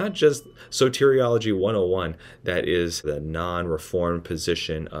 it's not just Soteriology 101 that is the non-reformed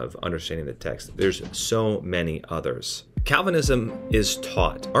position of understanding the text. There's so many others. Calvinism is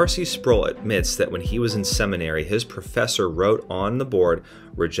taught. R.C. Sproul admits that when he was in seminary, his professor wrote on the board,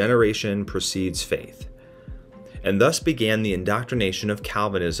 "Regeneration precedes faith." and thus began the indoctrination of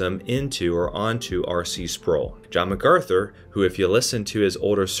Calvinism into or onto R.C. Sproul. John MacArthur, who if you listen to his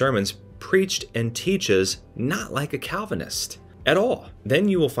older sermons, preached and teaches not like a Calvinist at all. Then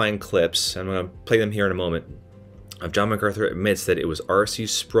you will find clips, I'm going to play them here in a moment, of John MacArthur admits that it was R.C.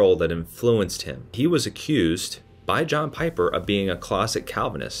 Sproul that influenced him. He was accused by John Piper of being a closet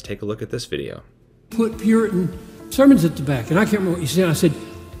Calvinist. Take a look at this video. Put Puritan sermons at the back, and I can't remember what you said. I said,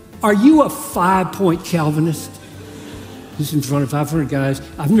 "Are you a 5-point Calvinist?" This is in front of 500 guys.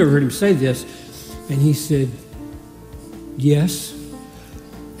 I've never heard him say this. And he said, "Yes."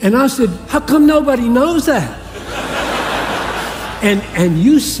 And I said, "How come nobody knows that?" And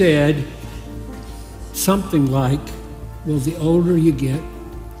you said something like, "Well, the older you get,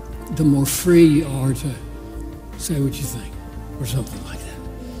 the more free you are to say what you think," or something like that.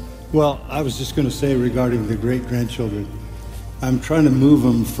 Well, I was just going to say regarding the great-grandchildren, I'm trying to move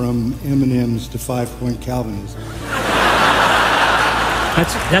them from M&Ms to 5-point Calvinism.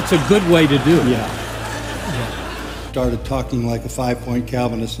 That's a good way to do it. Yeah. Started talking like a 5-point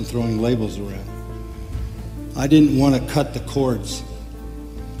Calvinist and throwing labels around. I didn't want to cut the cords.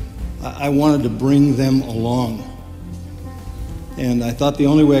 I wanted to bring them along. And I thought the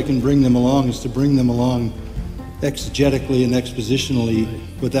only way I can bring them along is to bring them along exegetically and expositionally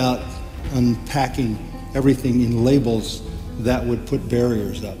without unpacking everything in labels that would put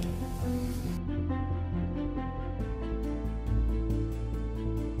barriers up.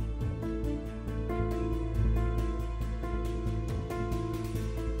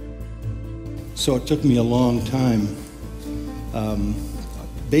 So it took me a long time.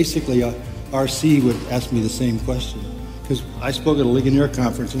 Basically, RC would ask me the same question, because I spoke at a Ligonier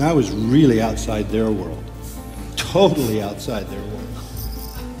conference and I was really outside their world, totally outside their world.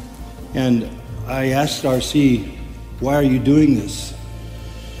 And I asked RC, "Why are you doing this?"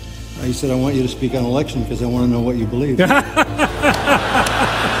 He said, "I want you to speak on election because I want to know what you believe." That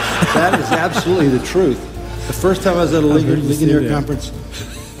is absolutely the truth. The first time I was at a Ligonier conference,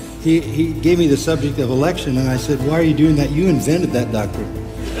 he gave me the subject of election, and I said, "Why are you doing that? You invented that doctrine."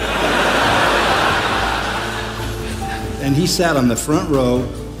 And he sat on the front row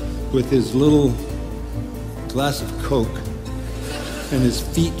with his little glass of Coke and his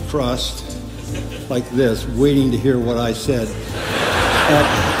feet crossed like this, waiting to hear what I said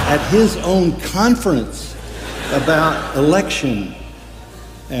at his own conference about election.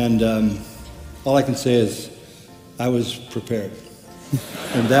 And all I can say is I was prepared.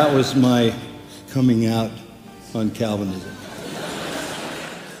 And that was my coming out on Calvinism.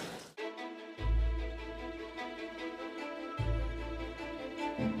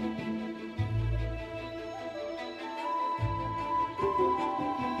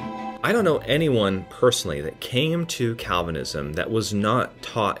 I don't know anyone personally that came to Calvinism that was not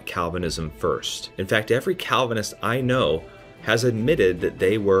taught Calvinism first. In fact, every Calvinist I know has admitted that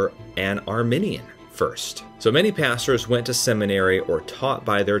they were an Arminian first. So many pastors went to seminary or taught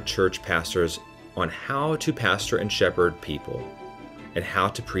by their church pastors on how to pastor and shepherd people and how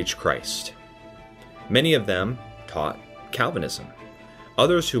to preach Christ. Many of them taught Calvinism.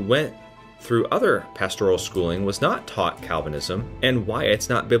 Others who went through other pastoral schooling was not taught Calvinism and why it's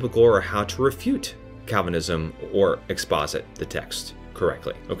not biblical or how to refute Calvinism or exposit the text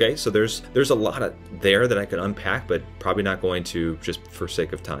correctly. Okay, so there's a lot there that I could unpack, but probably not going to just for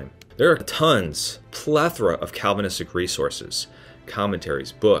sake of time. There are tons, plethora of Calvinistic resources,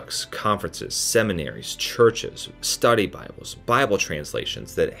 commentaries, books, conferences, seminaries, churches, study Bibles, Bible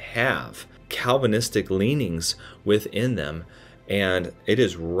translations that have Calvinistic leanings within them, and it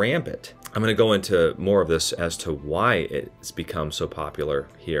is rampant. I'm going to go into more of this as to why it's become so popular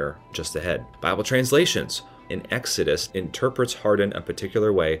here just ahead. Bible translations. In Exodus interprets harden a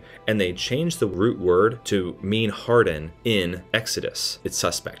particular way, and they change the root word to mean harden in Exodus. It's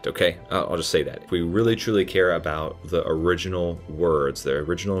suspect, okay? I'll just say that. If we really truly care about the original words, the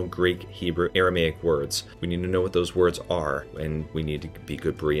original Greek, Hebrew, Aramaic words, we need to know what those words are, and we need to be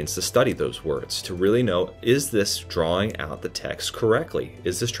good Bereans to study those words, to really know, is this drawing out the text correctly?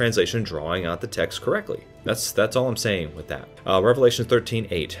 Is this translation drawing out the text correctly? That's all I'm saying with that. Revelation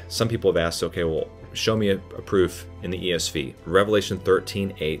 13:8. Some people have asked, okay, well, show me a proof in the ESV. Revelation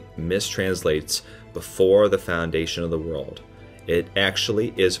 13:8 mistranslates before the foundation of the world. It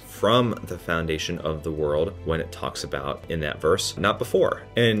actually is from the foundation of the world when it talks about in that verse, not before.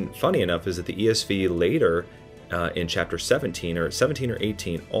 And funny enough is that the ESV later in chapter 17 or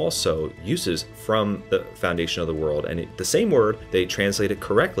 18 also uses from the foundation of the world, and the same word, they translate it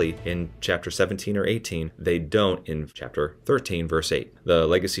correctly in chapter 17 or 18, they don't in chapter 13 verse 8. The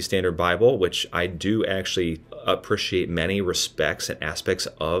Legacy Standard Bible, which I do actually appreciate many respects and aspects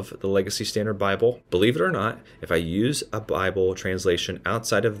of the Legacy Standard Bible. Believe it or not, if I use a Bible translation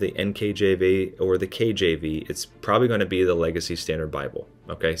outside of the NKJV or the KJV, it's probably going to be the Legacy Standard Bible.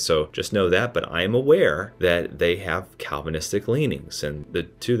 Okay, so just know that, but I am aware that they have Calvinistic leanings, and the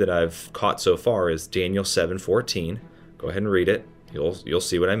two that I've caught so far is Daniel 7:14. Go ahead and read it. You'll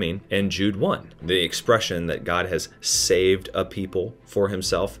see what I mean. And Jude 1, the expression that God has saved a people for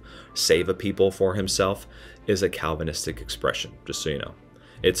himself, save a people for himself, is a Calvinistic expression, just so you know.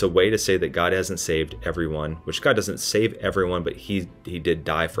 It's a way to say that God hasn't saved everyone, which God doesn't save everyone, but he did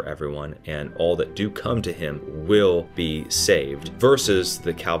die for everyone, and all that do come to him will be saved, versus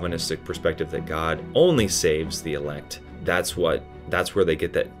the Calvinistic perspective that God only saves the elect. That's where they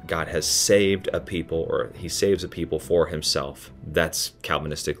get that God has saved a people, or he saves a people for himself. That's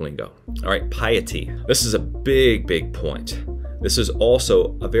Calvinistic lingo. All right, piety. This is a big point. This is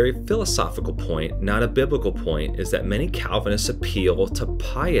also a very philosophical point, not a biblical point, is that many Calvinists appeal to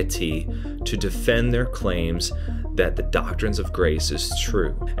piety to defend their claims that the doctrines of grace is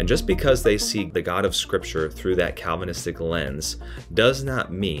true. And just because they see the God of Scripture through that Calvinistic lens does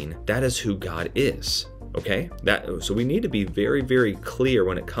not mean that is who God is. Okay, so we need to be very clear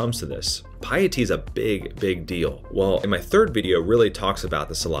when it comes to this. Piety is a big deal. Well, in my third video really talks about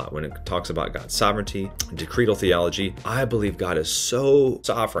this a lot when it talks about God's sovereignty, decretal theology. I believe God is so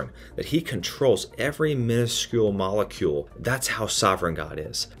sovereign that he controls every minuscule molecule. That's how sovereign God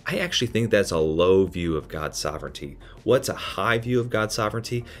is. I actually think that's a low view of God's sovereignty. What's a high view of God's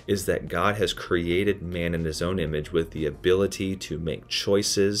sovereignty is that God has created man in his own image with the ability to make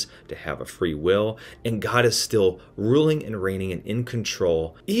choices, to have a free will, and God is still ruling and reigning and in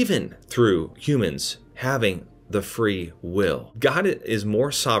control, even through humans having the free will. God is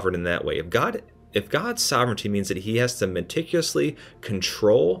more sovereign in that way. If God's sovereignty means that he has to meticulously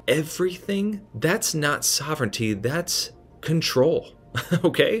control everything, that's not sovereignty, that's control.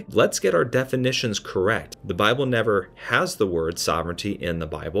 Okay, let's get our definitions correct. The Bible never has the word sovereignty in the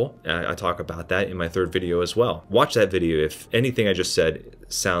Bible. I talk about that in my third video as well. Watch that video if anything I just said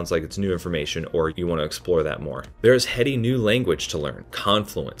sounds like it's new information or you want to explore that more. There's heady new language to learn.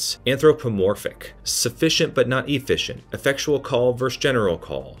 Confluence, anthropomorphic, sufficient but not efficient, effectual call versus general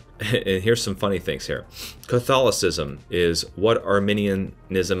call. And here's some funny things here. Catholicism is what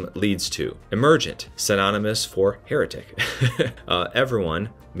Arminianism leads to. Emergent, synonymous for heretic. Everyone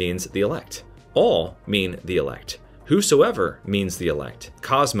means the elect. All mean the elect. Whosoever means the elect.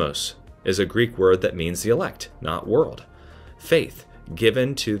 Cosmos is a Greek word that means the elect, not world. Faith,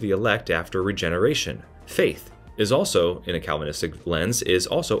 given to the elect after regeneration. Faith is also, in a Calvinistic lens, is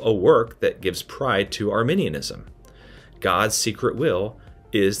also a work that gives pride to Arminianism. God's secret will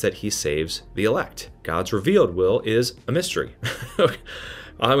is that he saves the elect. God's revealed will is a mystery.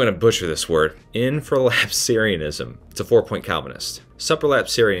 I'm going to butcher this word. Infralapsarianism. It's a 4-point Calvinist.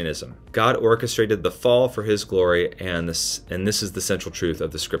 Supralapsarianism. God orchestrated the fall for his glory, and this is the central truth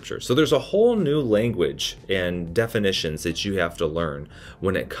of the Scripture. So there's a whole new language and definitions that you have to learn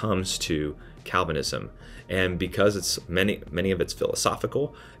when it comes to Calvinism. And because it's many of it's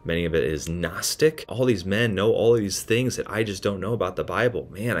philosophical, many of it is Gnostic. All these men know all of these things that I just don't know about the Bible.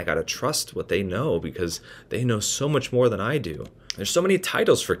 Man, I got to trust what they know because they know so much more than I do. There's so many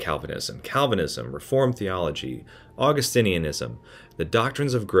titles for Calvinism. Calvinism, Reformed theology, Augustinianism, the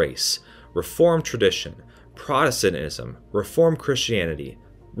doctrines of grace, Reformed tradition, Protestantism, Reformed Christianity,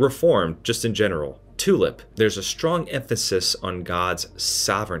 Reformed just in general. Tulip, there's a strong emphasis on God's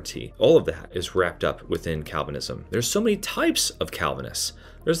sovereignty. All of that is wrapped up within Calvinism. There's so many types of Calvinists.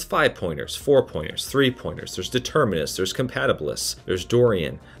 There's 5-pointers, 4-pointers, 3-pointers, there's determinists, there's compatibilists, there's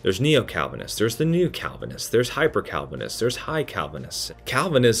Dorian, there's neo-Calvinists, there's the new Calvinists, there's hyper-Calvinists, there's high Calvinists.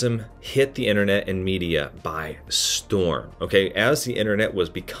 Calvinism hit the internet and media by storm. Okay, as the internet was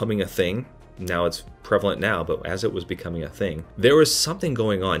becoming a thing, now it's prevalent now, but as it was becoming a thing, there was something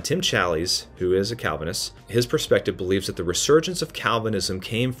going on. Tim Challies, who is a Calvinist, his perspective believes that the resurgence of Calvinism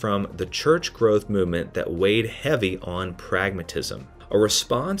came from the church growth movement that weighed heavy on pragmatism. A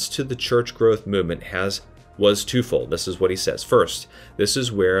response to the church growth movement was twofold. This is what he says. First, this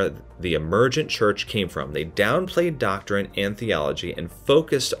is where the emergent church came from. They downplayed doctrine and theology and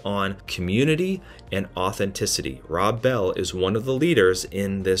focused on community and authenticity. Rob Bell is one of the leaders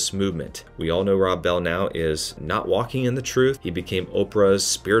in this movement. We all know Rob Bell now is not walking in the truth. He became Oprah's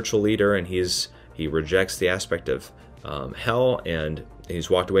spiritual leader, and he rejects the aspect of hell, and he's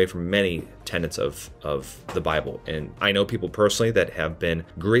walked away from many tenets of the Bible. And I know people personally that have been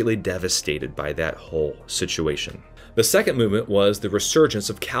greatly devastated by that whole situation. The second movement was the resurgence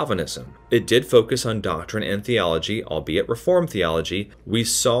of Calvinism. It did focus on doctrine and theology, albeit Reformed theology. We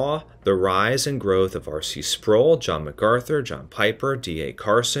saw the rise and growth of R.C. Sproul, John MacArthur, John Piper, D.A.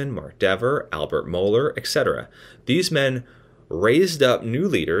 Carson, Mark Dever, Albert Mohler, etc. These men raised up new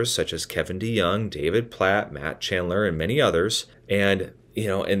leaders such as Kevin DeYoung, David Platt, Matt Chandler, and many others, and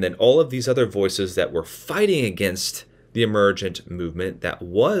then all of these other voices that were fighting against the emergent movement that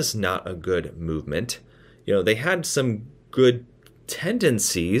was not a good movement. They had some good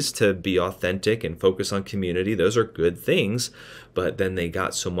tendencies to be authentic and focus on community. Those are good things, but then they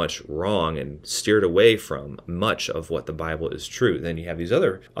got so much wrong and steered away from much of what the Bible is true. Then you have these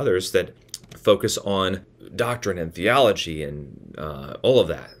others that focus on doctrine and theology and all of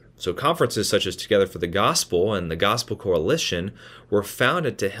that. So conferences such as Together for the Gospel and the Gospel Coalition were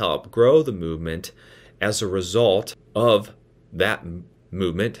founded to help grow the movement as a result of that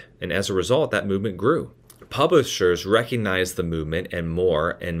movement, and as a result, that movement grew. Publishers recognized the movement, and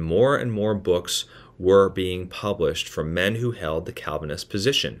more and more books were being published from men who held the Calvinist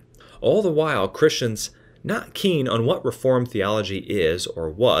position. All the while, Christians not keen on what Reformed theology is or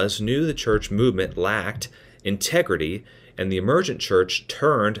was knew the church movement lacked integrity, and the emergent church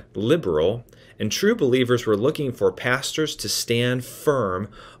turned liberal, and true believers were looking for pastors to stand firm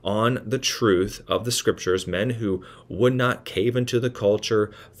on the truth of the scriptures, men who would not cave into the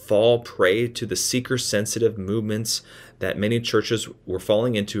culture, fall prey to the seeker-sensitive movements that many churches were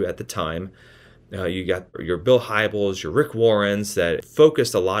falling into at the time. You got your Bill Hybels, your Rick Warrens that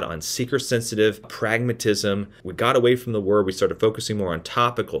focused a lot on seeker-sensitive pragmatism. We got away from the word. We started focusing more on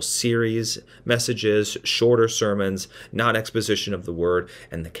topical series messages, shorter sermons, not exposition of the word.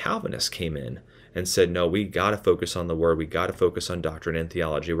 And the Calvinists came in and said, no, we got to focus on the word. We got to focus on doctrine and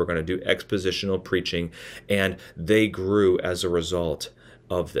theology. We're going to do expositional preaching. And they grew as a result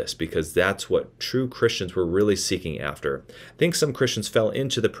of this, because that's what true Christians were really seeking after. I think some Christians fell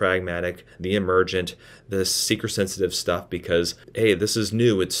into the pragmatic, the emergent, the seeker-sensitive stuff because, hey, this is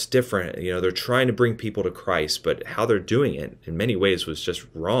new, it's different. They're trying to bring people to Christ, but how they're doing it in many ways was just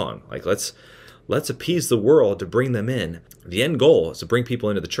wrong. Like, let's appease the world to bring them in. The end goal is to bring people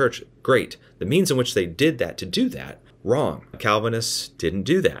into the church. Great. The means in which they did that, to do that, wrong. Calvinists didn't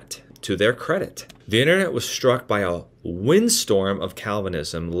do that, to their credit. The internet was struck by a windstorm of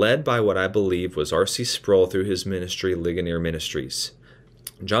Calvinism led by what I believe was R.C. Sproul through his ministry, Ligonier Ministries.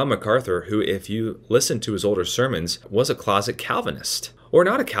 John MacArthur, who, if you listen to his older sermons, was a closet Calvinist, or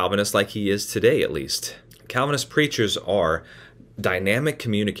not a Calvinist like he is today at least. Calvinist preachers are dynamic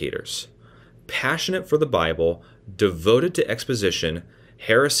communicators, passionate for the Bible, devoted to exposition,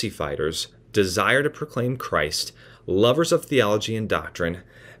 heresy fighters, desire to proclaim Christ, lovers of theology and doctrine,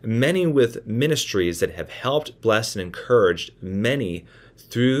 many with ministries that have helped, blessed, and encouraged many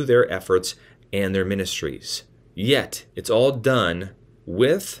through their efforts and their ministries. Yet, it's all done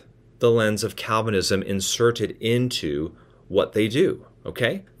with the lens of Calvinism inserted into what they do,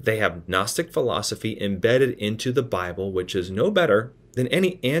 okay? They have Gnostic philosophy embedded into the Bible, which is no better than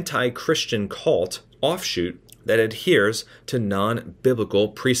any anti-Christian cult offshoot that adheres to non-biblical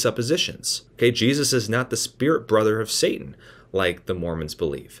presuppositions. Okay, Jesus is not the spirit brother of Satan, like the Mormons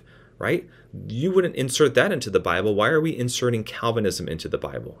believe, right? You wouldn't insert that into the Bible. Why are we inserting Calvinism into the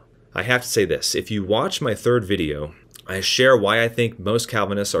Bible? I have to say this. If you watch my third video, I share why I think most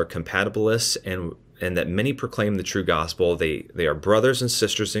Calvinists are compatibilists and that many proclaim the true gospel. They are brothers and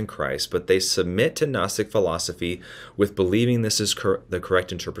sisters in Christ, but they submit to Gnostic philosophy with believing this is the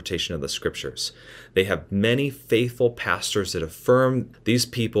correct interpretation of the scriptures. They have many faithful pastors that affirm these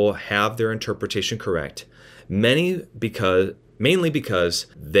people have their interpretation correct, mainly because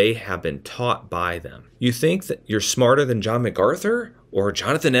they have been taught by them. You think that you're smarter than John MacArthur or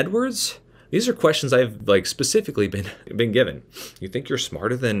Jonathan Edwards? These are questions I've specifically been given. You think you're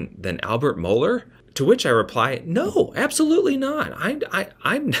smarter than Albert Mohler? To which I reply, no, absolutely not.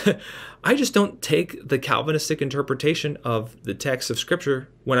 I just don't take the Calvinistic interpretation of the text of Scripture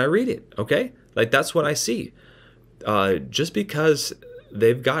when I read it, okay? Like, that's what I see. Just because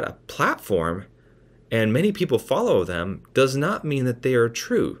they've got a platform and many people follow them does not mean that they are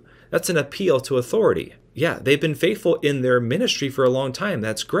true. That's an appeal to authority. Yeah, they've been faithful in their ministry for a long time.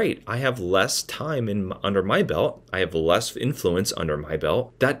 That's great. I have less time under my belt. I have less influence under my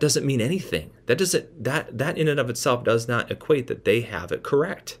belt. That doesn't mean anything. That in and of itself does not equate that they have it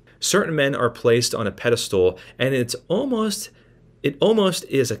correct. Certain men are placed on a pedestal, and it almost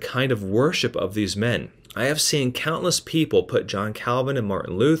is a kind of worship of these men. I have seen countless people put John Calvin and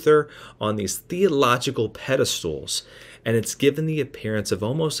Martin Luther on these theological pedestals, and it's given the appearance of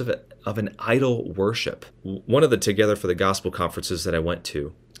almost of an idol worship. One of the Together for the Gospel conferences that I went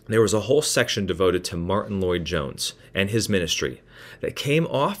to, there was a whole section devoted to Martin Lloyd-Jones and his ministry that came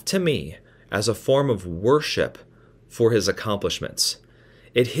off to me as a form of worship for his accomplishments.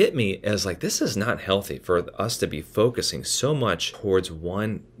 It hit me as like, this is not healthy for us to be focusing so much towards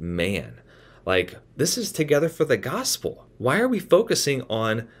one man. Like, this is together for the gospel. Why are we focusing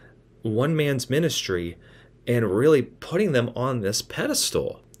on one man's ministry and really putting them on this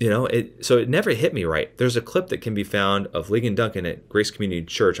pedestal? You know, so it never hit me right. There's a clip that can be found of Ligon Duncan at Grace Community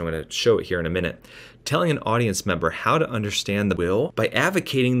Church. I'm going to show it here in a minute, telling an audience member how to understand the will by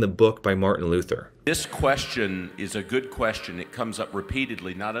advocating the book by Martin Luther. This question is a good question. It comes up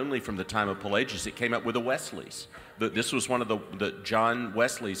repeatedly, not only from the time of Pelagius, it came up with the Wesleys. This was one of the John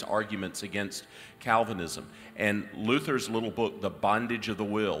Wesley's arguments against Calvinism. And Luther's little book, The Bondage of the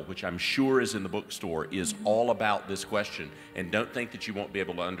Will, which I'm sure is in the bookstore, is all about this question. And don't think that you won't be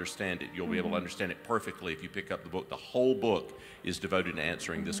able to understand it. You'll be able to understand it perfectly if you pick up the book. The whole book is devoted to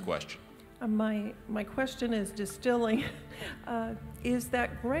answering this question. My question is distilling, is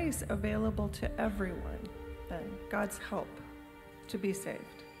that grace available to everyone, then? God's help to be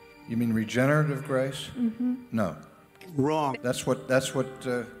saved? You mean regenerative grace? Mm-hmm. No. Wrong. That's what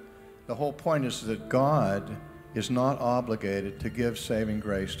the whole point is, that God is not obligated to give saving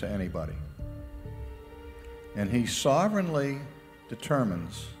grace to anybody. And he sovereignly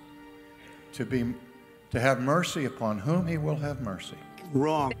determines to have mercy upon whom he will have mercy.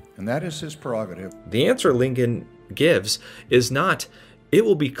 Wrong. And that is his prerogative. The answer Lincoln gives is not, it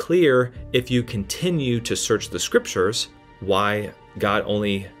will be clear if you continue to search the scriptures why God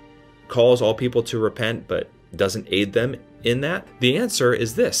only calls all people to repent but doesn't aid them in that. The answer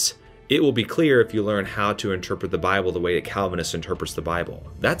is this: it will be clear if you learn how to interpret the Bible the way that Calvinist interprets the Bible.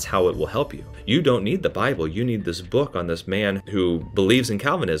 That's how it will help you. You don't need the Bible. You need this book on this man who believes in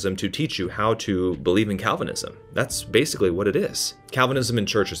Calvinism to teach you how to believe in Calvinism. That's basically what it is. Calvinism in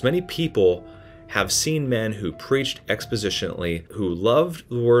churches. Many people have seen men who preached expositionally, who loved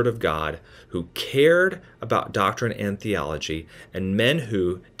the Word of God, who cared about doctrine and theology, and men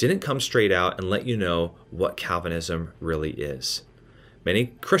who didn't come straight out and let you know what Calvinism really is.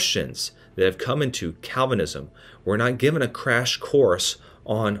 Many Christians that have come into Calvinism were not given a crash course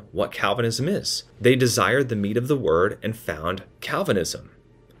on what Calvinism is. They desired the meat of the Word and found Calvinism.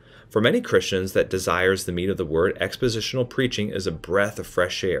 For many Christians that desires the meat of the Word, expositional preaching is a breath of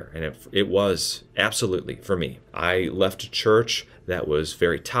fresh air, and it was absolutely for me. I left a church that was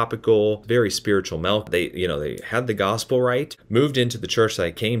very topical, very spiritual milk. They had the gospel right. Moved into the church that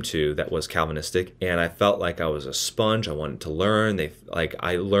I came to that was Calvinistic, and I felt like I was a sponge. I wanted to learn.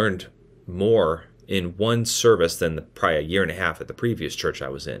 I learned more in one service than probably a year and a half at the previous church I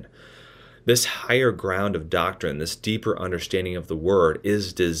was in. This higher ground of doctrine, this deeper understanding of the Word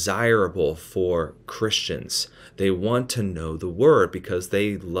is desirable for Christians. They want to know the Word because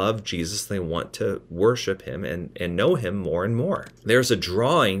they love Jesus. They want to worship Him and know Him more and more. There's a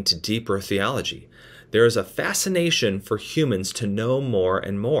drawing to deeper theology. There is a fascination for humans to know more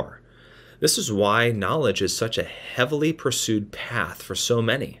and more. This is why knowledge is such a heavily pursued path for so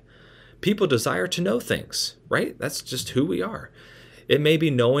many. People desire to know things, right? That's just who we are. It may be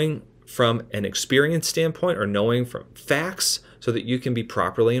knowing from an experience standpoint or knowing from facts so that you can be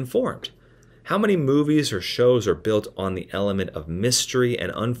properly informed. How many movies or shows are built on the element of mystery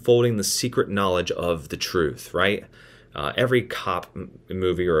and unfolding the secret knowledge of the truth, right? Every cop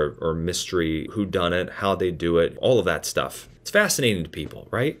movie or mystery, whodunit, how they do it, all of that stuff. It's fascinating to people,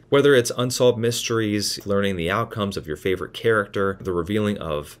 right? Whether it's unsolved mysteries, learning the outcomes of your favorite character, the revealing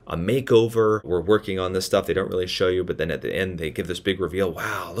of a makeover. We're working on this stuff they don't really show you, but then at the end they give this big reveal.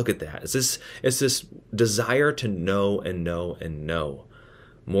 Wow, look at that. It's this desire to know and know and know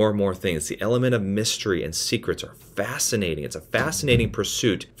more and more things. The element of mystery and secrets are fascinating. It's a fascinating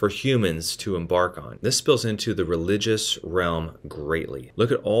pursuit for humans to embark on. This spills into the religious realm greatly.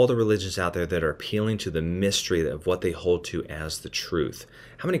 Look at all the religions out there that are appealing to the mystery of what they hold to as the truth.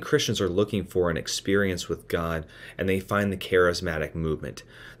 How many Christians are looking for an experience with God and they find the charismatic movement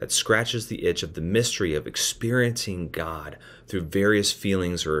that scratches the itch of the mystery of experiencing God through various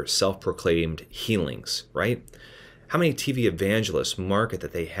feelings or self-proclaimed healings, right? How many TV evangelists market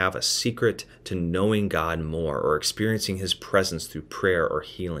that they have a secret to knowing God more or experiencing His presence through prayer or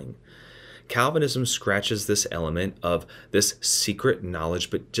healing? Calvinism scratches this element of this secret knowledge,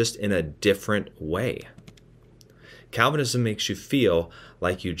 but just in a different way. Calvinism makes you feel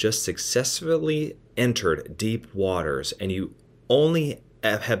like you just successfully entered deep waters and you only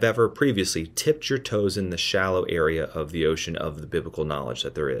have ever previously tipped your toes in the shallow area of the ocean of the biblical knowledge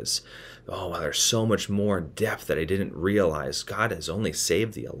that there is. Oh, wow, there's so much more depth that I didn't realize. God has only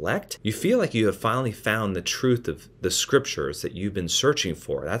saved the elect. You feel like you have finally found the truth of the scriptures that you've been searching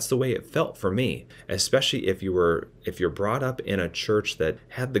for. That's the way it felt for me, especially if you're brought up in a church that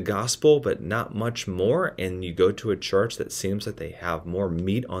had the gospel but not much more, and you go to a church that seems that they have more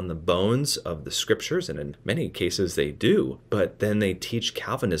meat on the bones of the scriptures, and in many cases they do, but then they teach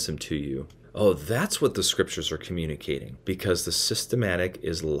Calvinism to you. Oh, that's what the scriptures are communicating, because the systematic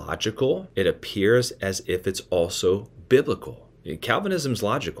is logical. It appears as if it's also biblical. Calvinism's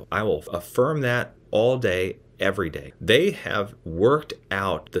logical. I will affirm that all day, every day. They have worked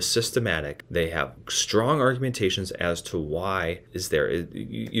out the systematic. They have strong argumentations as to why is there.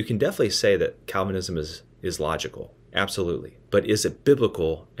 You can definitely say that Calvinism is logical. Absolutely. But is it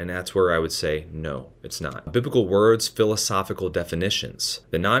biblical? And that's where I would say, no, it's not. Biblical words, philosophical definitions.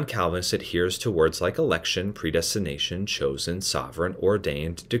 The non-Calvinist adheres to words like election, predestination, chosen, sovereign,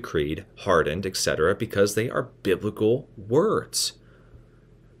 ordained, decreed, hardened, etc. because they are biblical words.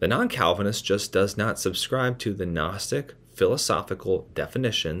 The non-Calvinist just does not subscribe to the Gnostic philosophical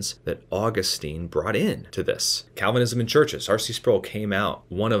definitions that Augustine brought in to this. Calvinism in churches. R.C. Sproul came out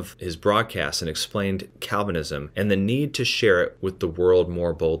one of his broadcasts and explained Calvinism and the need to share it with the world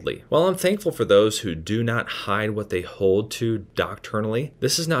more boldly. While I'm thankful for those who do not hide what they hold to doctrinally,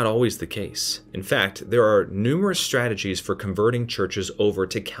 this is not always the case. In fact, there are numerous strategies for converting churches over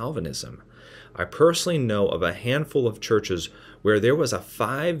to Calvinism. I personally know of a handful of churches where there was a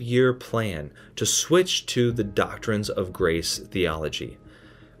 5-year plan to switch to the doctrines of grace theology.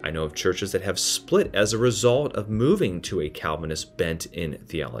 I know of churches that have split as a result of moving to a Calvinist bent in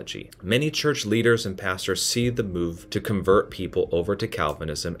theology. Many church leaders and pastors see the move to convert people over to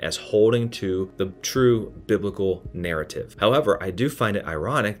Calvinism as holding to the true biblical narrative. However, I do find it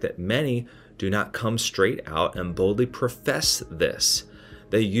ironic that many do not come straight out and boldly profess this.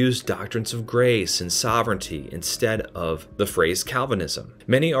 They use doctrines of grace and sovereignty instead of the phrase Calvinism.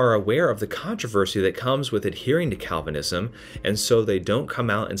 Many are aware of the controversy that comes with adhering to Calvinism, and so they don't come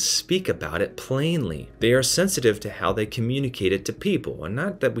out and speak about it plainly. They are sensitive to how they communicate it to people, and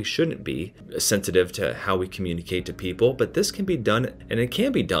not that we shouldn't be sensitive to how we communicate to people, but this can be done, and it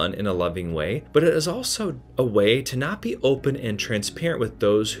can be done in a loving way, but it is also a way to not be open and transparent with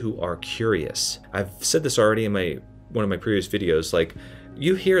those who are curious. I've said this already in one of my previous videos, like,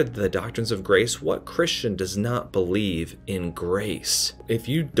 you hear the doctrines of grace. What Christian does not believe in grace? If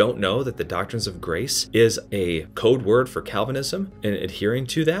you don't know that the doctrines of grace is a code word for Calvinism and adhering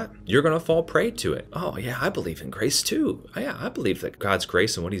to that, you're going to fall prey to it. Oh yeah, I believe in grace too. Yeah, I believe that God's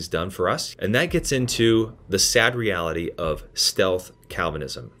grace and what he's done for us. And that gets into the sad reality of stealth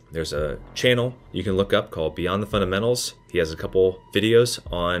Calvinism. There's a channel you can look up called Beyond the Fundamentals. He has a couple videos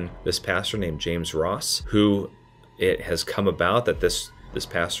on this pastor named James Ross, who it has come about that this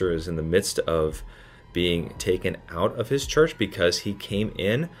pastor is in the midst of being taken out of his church because he came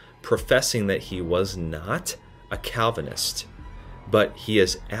in professing that he was not a Calvinist, but he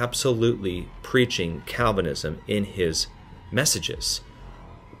is absolutely preaching Calvinism in his messages.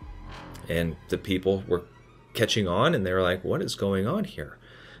 And the people were catching on, and they were like, what is going on here?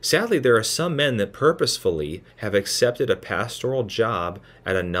 Sadly, there are some men that purposefully have accepted a pastoral job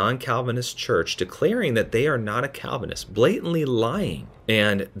at a non-Calvinist church, declaring that they are not a Calvinist, blatantly lying.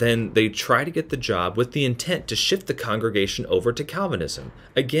 And then they try to get the job with the intent to shift the congregation over to Calvinism.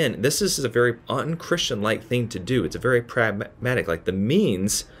 Again, this is a very un-Christian-like thing to do. It's a very pragmatic, like the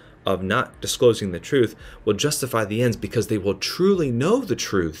means of not disclosing the truth will justify the ends because they will truly know the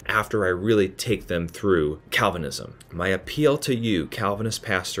truth after I really take them through Calvinism. My appeal to you, Calvinist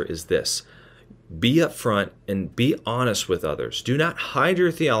pastor, is this. Be upfront and be honest with others. Do not hide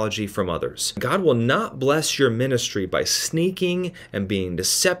your theology from others. God will not bless your ministry by sneaking and being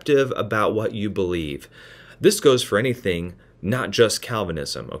deceptive about what you believe. This goes for anything, not just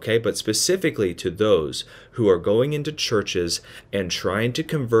Calvinism, okay, but specifically to those who are going into churches and trying to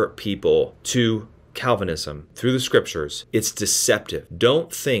convert people to Calvinism through the scriptures. It's deceptive.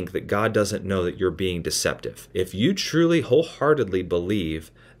 Don't think that God doesn't know that you're being deceptive. If you truly wholeheartedly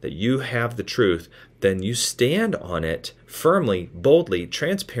believe that you have the truth, then you stand on it firmly, boldly,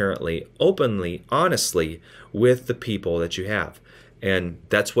 transparently, openly, honestly with the people that you have. And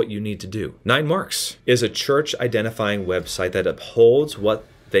that's what you need to do. 9 Marks is a church identifying website that upholds what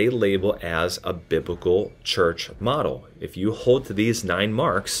they label as a biblical church model. If you hold to these 9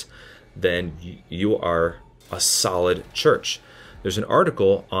 marks, then you are a solid church. There's an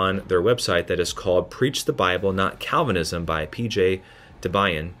article on their website that is called Preach the Bible, Not Calvinism by P.J.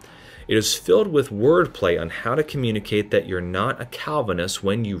 DeBian. It is filled with wordplay on how to communicate that you're not a Calvinist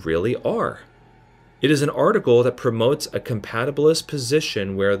when you really are. It is an article that promotes a compatibilist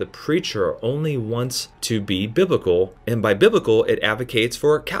position where the preacher only wants to be biblical, and by biblical, it advocates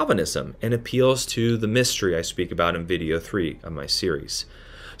for Calvinism and appeals to the mystery I speak about in video 3 of my series.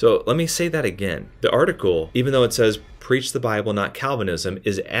 So let me say that again. The article, even though it says preach the Bible, not Calvinism,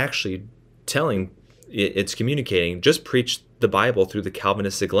 is actually it's communicating, just preach the Bible through the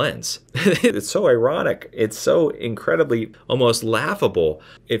Calvinistic lens. It's so ironic. It's so incredibly almost laughable.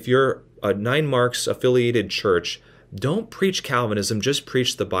 If you're a 9 Marks affiliated church, don't preach Calvinism, just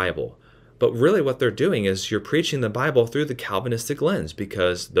preach the Bible. But really what they're doing is you're preaching the Bible through the Calvinistic lens,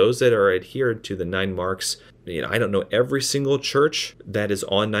 because those that are adhered to the 9 Marks, I don't know every single church that is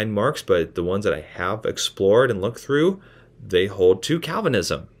on 9 Marks, but the ones that I have explored and looked through, they hold to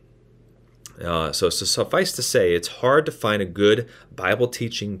Calvinism. So suffice to say, it's hard to find a good Bible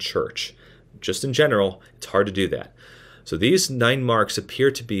teaching church. Just in general, it's hard to do that. So these 9 Marks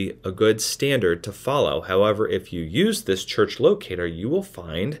appear to be a good standard to follow. However, if you use this church locator, you will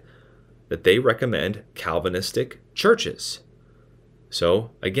find that they recommend Calvinistic churches.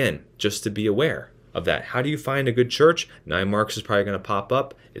 So again, just to be aware of that. How do you find a good church? 9 Marks is probably going to pop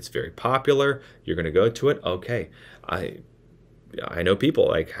up. It's very popular. You're going to go to it. Okay, I know people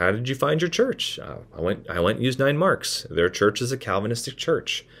like, how did you find your church? I went and used 9 Marks. Their church is a Calvinistic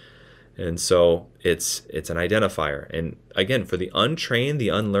church. And so it's an identifier. And again, for the untrained, the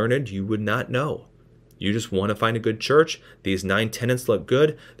unlearned, you would not know. You just want to find a good church. These 9 tenets look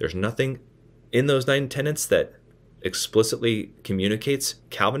good. There's nothing in those 9 tenets that explicitly communicates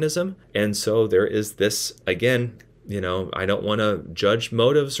Calvinism. And so there is this, again, I don't want to judge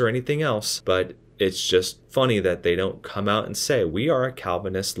motives or anything else, but it's just funny that they don't come out and say, we are a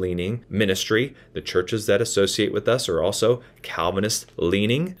Calvinist-leaning ministry. The churches that associate with us are also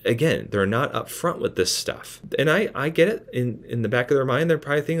Calvinist-leaning. Again, they're not upfront with this stuff. And I get it. In the back of their mind, they're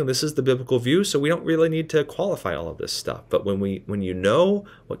probably thinking this is the biblical view, so we don't really need to qualify all of this stuff. But when you know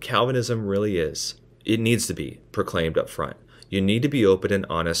what Calvinism really is, it needs to be proclaimed up front. You need to be open and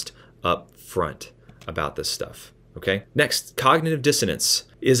honest up front about this stuff. Okay. Next, cognitive dissonance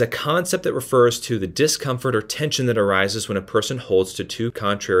is a concept that refers to the discomfort or tension that arises when a person holds to 2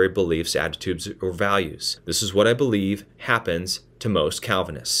 contrary beliefs, attitudes, or values. This is what I believe happens to most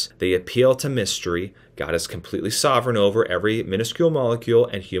Calvinists. They appeal to mystery. God is completely sovereign over every minuscule molecule,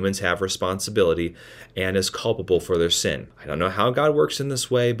 and humans have responsibility and is culpable for their sin. I don't know how God works in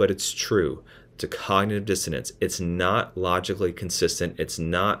this way, but it's true. It's a cognitive dissonance. It's not logically consistent. It's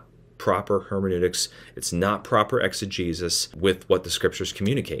not proper hermeneutics. It's not proper exegesis with what the scriptures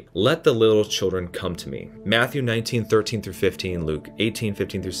communicate. Let the little children come to me. Matthew 19:13 through 15, Luke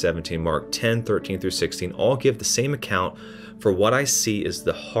 18:15 through 17, Mark 10:13 through 16, all give the same account for what I see is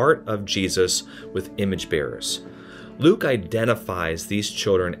the heart of Jesus with image bearers. Luke identifies these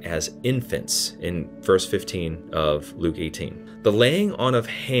children as infants in verse 15 of Luke 18. The laying on of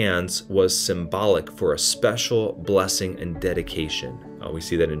hands was symbolic for a special blessing and dedication. We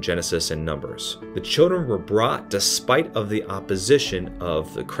see that in Genesis and Numbers. The children were brought despite of the opposition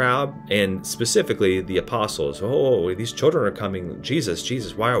of the crowd and specifically the apostles. Oh, these children are coming.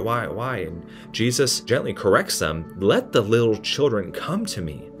 Jesus, why? And Jesus gently corrects them. Let the little children come to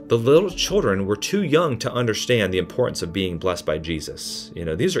me. The little children were too young to understand the importance of being blessed by Jesus.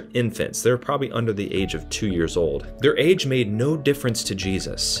 These are infants. They're probably under the age of 2 years old. Their age made no difference to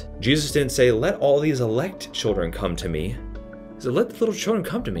Jesus. Jesus didn't say, let all these elect children come to me. He said, let the little children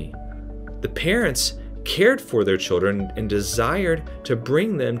come to me. The parents cared for their children and desired to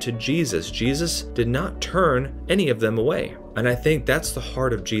bring them to Jesus. Jesus did not turn any of them away. And I think that's the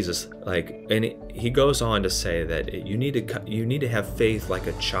heart of Jesus. And he goes on to say that you need to have faith like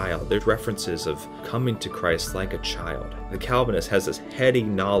a child. There's references of coming to Christ like a child. The Calvinist has this heady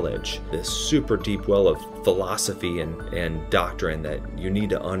knowledge, this super deep well of philosophy and doctrine that you need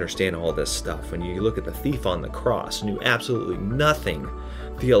to understand all this stuff. When you look at the thief on the cross, knew absolutely nothing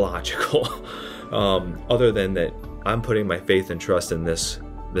theological. Other than that, I'm putting my faith and trust in this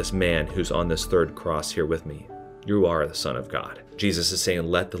man who's on this 3rd cross here with me. You are the Son of God. Jesus is saying,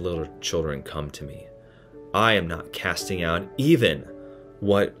 let the little children come to me. I am not casting out even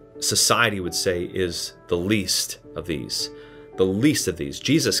what society would say is the least of these. The least of these.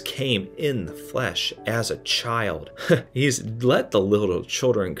 Jesus came in the flesh as a child. He's let the little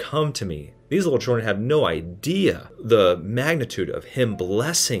children come to me. These little children have no idea the magnitude of him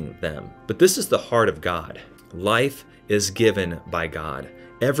blessing them. But this is the heart of God. Life is given by God.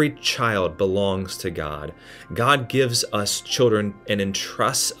 Every child belongs to God. God gives us children and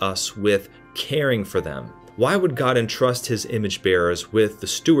entrusts us with caring for them. Why would God entrust his image bearers with the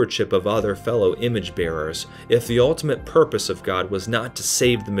stewardship of other fellow image bearers if the ultimate purpose of God was not to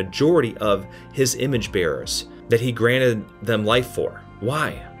save the majority of his image bearers that he granted them life for?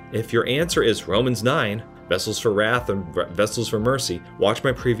 Why? If your answer is Romans 9, vessels for wrath and vessels for mercy, watch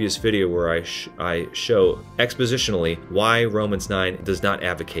my previous video where I show expositionally why Romans 9 does not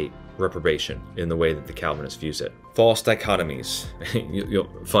advocate reprobation in the way that the Calvinist views it. False dichotomies.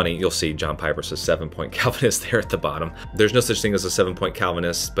 Funny, you'll see John Piper says 7-point Calvinist there at the bottom. There's no such thing as a 7-point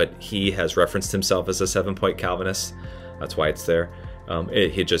Calvinist, but he has referenced himself as a 7-point Calvinist. That's why it's there.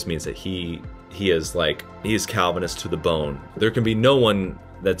 It just means that he is Calvinist to the bone. There can be no one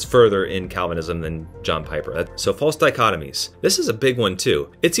that's further in Calvinism than John Piper. So false dichotomies. This is a big one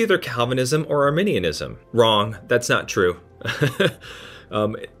too. It's either Calvinism or Arminianism. Wrong, that's not true.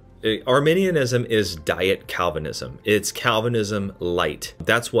 Arminianism is diet Calvinism. It's Calvinism light.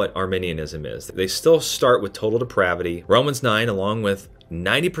 That's what Arminianism is. They still start with total depravity. Romans 9, along with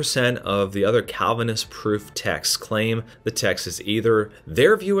 90% of the other Calvinist proof texts, claim the text is either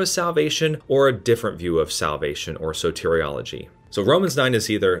their view of salvation or a different view of salvation or soteriology. So Romans 9 is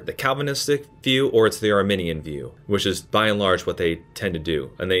either the Calvinistic view or it's the Arminian view, which is by and large what they tend to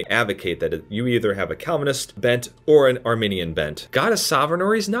do. And they advocate that you either have a Calvinist bent or an Arminian bent. God is sovereign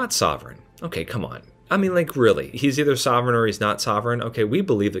or he's not sovereign. Okay, come on. I mean, like, really, he's either sovereign or he's not sovereign. Okay, we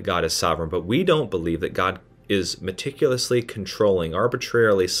believe that God is sovereign, but we don't believe that God is meticulously controlling,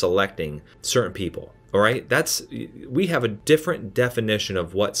 arbitrarily selecting certain people. All right, we have a different definition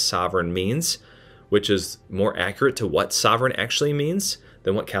of what sovereign means, which is more accurate to what sovereign actually means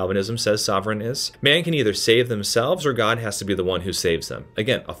than what Calvinism says sovereign is. Man can either save themselves or God has to be the one who saves them.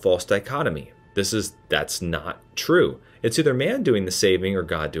 Again, a false dichotomy. That's not true. It's either man doing the saving or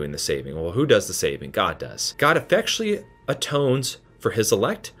God doing the saving. Well, who does the saving? God does. God effectually atones for his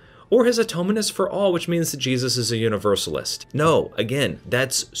elect, or his atonement is for all, which means that Jesus is a universalist. No, again,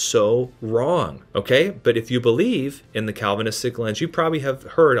 that's so wrong, okay? But if you believe in the Calvinistic lens, you probably have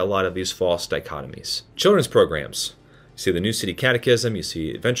heard a lot of these false dichotomies. Children's programs. You see the New City Catechism, you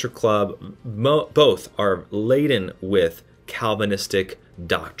see Adventure Club, both are laden with Calvinistic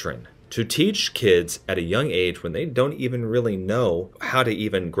doctrine to teach kids at a young age when they don't even really know how to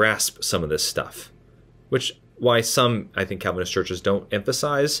even grasp some of this stuff, which why some, I think, Calvinist churches don't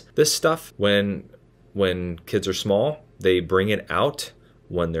emphasize this stuff when kids are small. They bring it out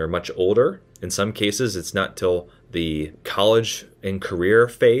when they're much older. In some cases, it's not till the college and career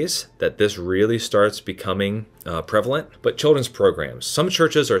phase that this really starts becoming prevalent. But children's programs. Some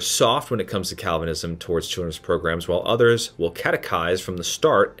churches are soft when it comes to Calvinism towards children's programs, while others will catechize from the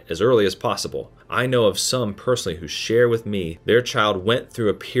start as early as possible. I know of some personally who share with me their child went through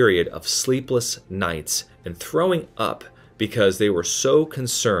a period of sleepless nights and throwing up because they were so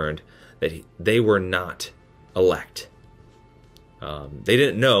concerned that they were not elect. They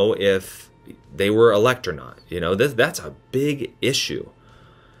didn't know if they were elect or not. You know, that's a big issue.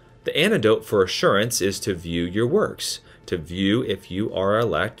 The antidote for assurance is to view your works, to view if you are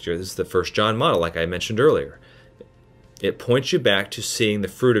elect. This is the 1 John model, like I mentioned earlier. It points you back to seeing the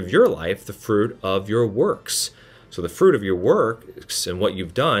fruit of your life, the fruit of your works. So the fruit of your works and what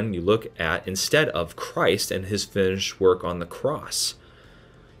you've done, you look at instead of Christ and his finished work on the cross.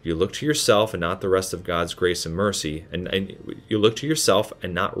 You look to yourself and not the rest of God's grace and mercy. And you look to yourself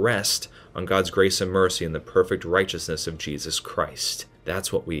and not rest on God's grace and mercy and the perfect righteousness of Jesus Christ.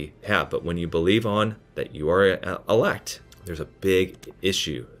 That's what we have. But when you believe on that you are elect, there's a big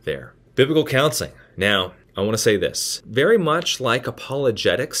issue there. Biblical counseling. Now, I want to say this. Very much like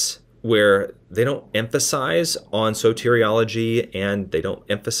apologetics, where they don't emphasize on soteriology and they don't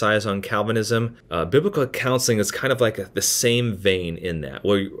emphasize on Calvinism. Biblical counseling is kind of like the same vein in that,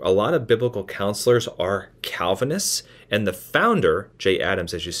 where a lot of biblical counselors are Calvinists, and the founder, J.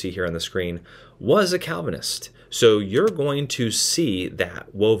 Adams, as you see here on the screen, was a Calvinist. So you're going to see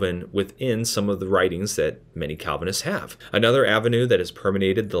that woven within some of the writings that many Calvinists have. Another avenue that has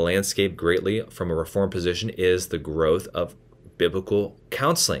permeated the landscape greatly from a Reformed position is the growth of biblical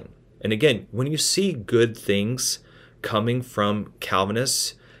counseling. And again, when you see good things coming from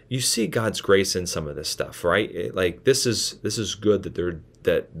Calvinists, you see God's grace in some of this stuff, right? Like this is good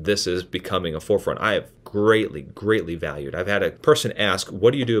that this is becoming a forefront. I have greatly valued. I've had a person ask,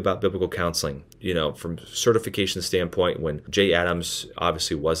 what do you do about biblical counseling? You know, from certification standpoint, when J. Adams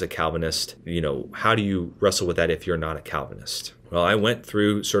obviously was a Calvinist, you know, how do you wrestle with that if you're not a Calvinist? Well, I went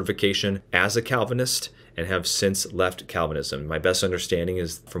through certification as a Calvinist and have since left Calvinism. My best understanding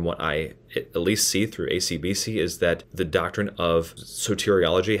is, from what I at least see through ACBC, is that the doctrine of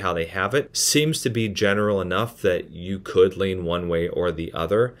soteriology, how they have it, seems to be general enough that you could lean one way or the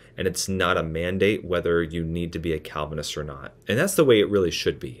other, and it's not a mandate whether you need to be a Calvinist or not. And that's the way it really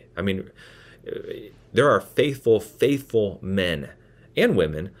should be. I mean, there are faithful men and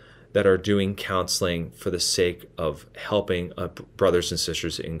women that are doing counseling for the sake of helping brothers and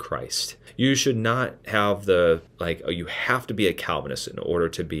sisters in Christ. You should not have the, like, oh, you have to be a Calvinist in order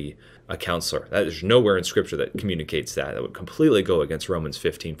to be a counselor. There's nowhere in Scripture that communicates that. That would completely go against Romans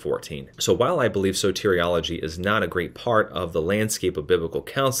 15:14. So while I believe soteriology is not a great part of the landscape of biblical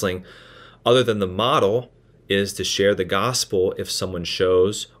counseling, other than the model is to share the gospel if someone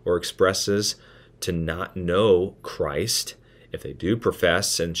shows or expresses to not know Christ. If they do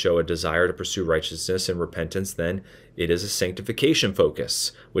profess and show a desire to pursue righteousness and repentance, then it is a sanctification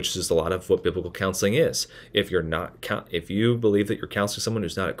focus, which is a lot of what biblical counseling is. If you believe that you're counseling someone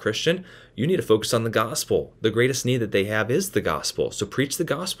who's not a Christian, you need to focus on the gospel. The greatest need that they have is the gospel. So preach the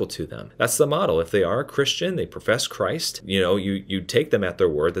gospel to them. That's the model. If they are a Christian, they profess Christ, you take them at their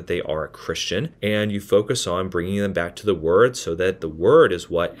word that they are a Christian, and you focus on bringing them back to the word so that the word is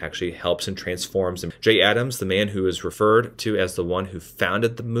what actually helps and transforms them. Jay Adams, the man who is referred to as the one who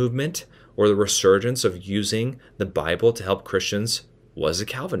founded the movement or the resurgence of using the Bible to help Christians, was a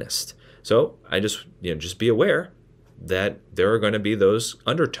Calvinist. So I just be aware that there are going to be those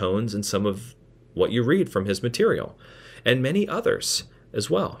undertones in some of what you read from his material, and many others as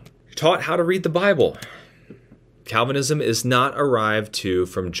well. You're taught how to read the Bible. Calvinism is not arrived to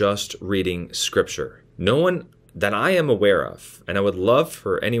from just reading Scripture. No one that I am aware of, and I would love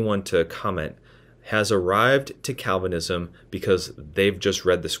for anyone to comment, has arrived to Calvinism because they've just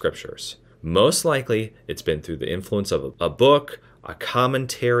read the Scriptures. Most likely, it's been through the influence of a book, a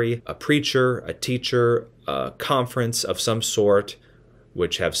commentary, a preacher, a teacher, a conference of some sort,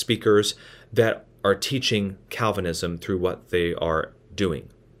 which have speakers that are teaching Calvinism through what they are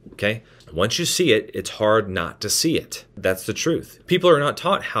doing. Okay? Once you see it, it's hard not to see it. That's the truth. People are not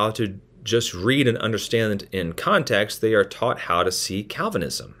taught how to just read and understand in context. They are taught how to see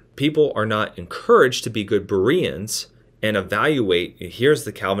Calvinism. People are not encouraged to be good Bereans and evaluate, here's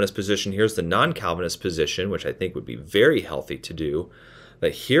the Calvinist position, here's the non-Calvinist position, which I think would be very healthy to do.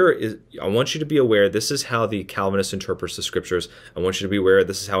 That I want you to be aware, this is how the Calvinist interprets the Scriptures. I want you to be aware,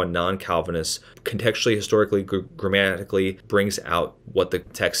 this is how a non-Calvinist contextually, historically, grammatically brings out what the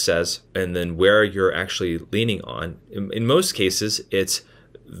text says, and then where you're actually leaning on. In most cases,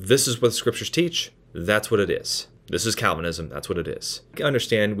 this is what the Scriptures teach, that's what it is. This is Calvinism, that's what it is.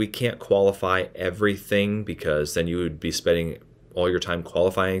 Understand, we can't qualify everything because then you would be spending all your time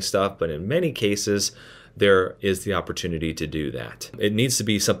qualifying stuff, but in many cases, there is the opportunity to do that. It needs to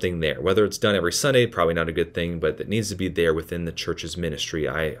be something there. Whether it's done every Sunday, probably not a good thing, but it needs to be there within the church's ministry.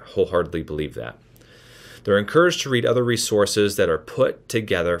 I wholeheartedly believe that. They're encouraged to read other resources that are put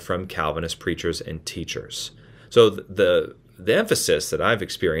together from Calvinist preachers and teachers. So the emphasis that I've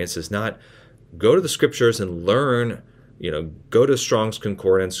experienced is not go to the Scriptures and learn, go to Strong's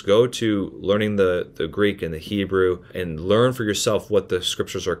Concordance, go to learning the Greek and the Hebrew and learn for yourself what the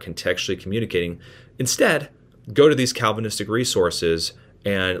Scriptures are contextually communicating. Instead, go to these Calvinistic resources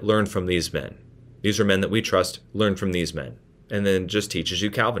and learn from these men. These are men that we trust, learn from these men. And then just teaches you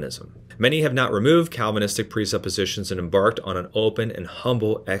Calvinism. Many have not removed Calvinistic presuppositions and embarked on an open and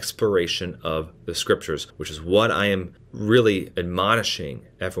humble exploration of the Scriptures, which is what I am really admonishing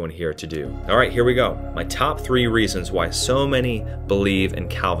everyone here to do. All right, here we go. My top 3 reasons why so many believe in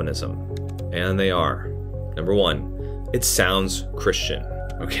Calvinism. And they are, number 1, it sounds Christian.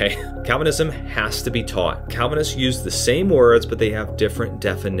 Okay? Calvinism has to be taught. Calvinists use the same words, but they have different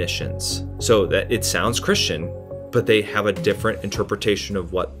definitions. So that it sounds Christian, but they have a different interpretation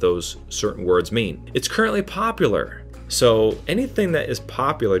of what those certain words mean. It's currently popular. So anything that is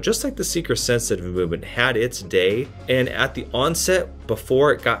popular, just like the seeker-sensitive movement had its day, and at the onset,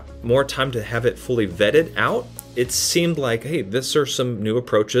 before it got more time to have it fully vetted out, it seemed like, hey, these are some new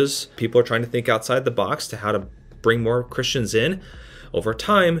approaches. People are trying to think outside the box to how to bring more Christians in. Over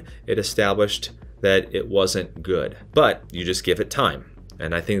time, it established that it wasn't good, but you just give it time.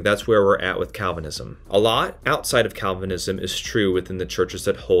 And I think that's where we're at with Calvinism. A lot outside of Calvinism is true within the churches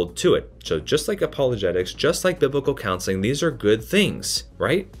that hold to it. So just like apologetics, just like biblical counseling, these are good things,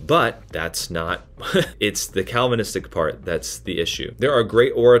 right? But that's not, it's the Calvinistic part that's the issue. There are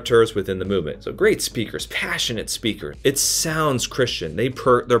great orators within the movement. So great speakers, passionate speakers. It sounds Christian.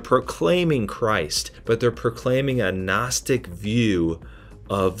 They're proclaiming Christ, but they're proclaiming a Gnostic view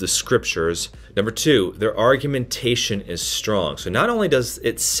of the scriptures. Number two, their argumentation is strong. So not only does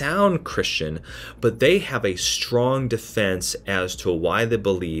it sound Christian, but they have a strong defense as to why they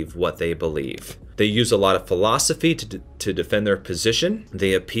believe what they believe. They use a lot of philosophy to defend their position.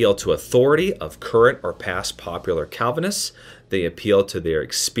 They appeal to authority of current or past popular Calvinists. They appeal to their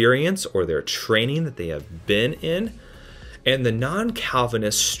experience or their training that they have been in. And the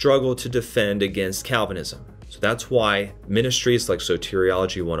non-Calvinists struggle to defend against Calvinism. So that's why ministries like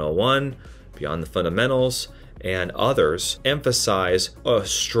Soteriology 101, Beyond the Fundamentals, and others emphasize a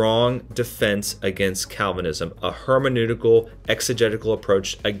strong defense against Calvinism, a hermeneutical, exegetical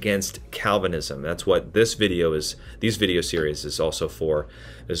approach against Calvinism. That's what these video series is also for,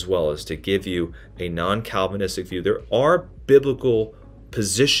 as well as to give you a non-Calvinistic view. There are biblical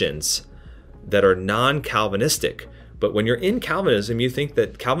positions that are non-Calvinistic, but when you're in Calvinism, you think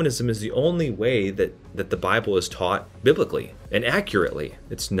that Calvinism is the only way that the Bible is taught biblically and accurately.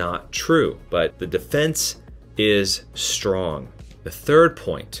 It's not true, but the defense is strong. The third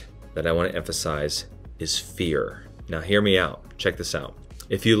point that I want to emphasize is fear. Now hear me out. Check this out.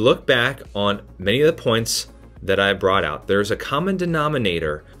 If you look back on many of the points that I brought out, there's a common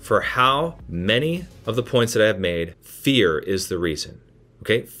denominator for how many of the points that I have made. Fear is the reason.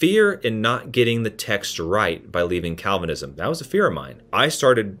 Okay, fear in not getting the text right by leaving Calvinism. That was a fear of mine. I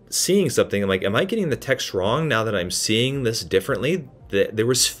started seeing something. I'm like, am I getting the text wrong now that I'm seeing this differently? There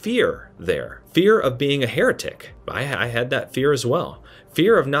was fear there. Fear of being a heretic. I had that fear as well.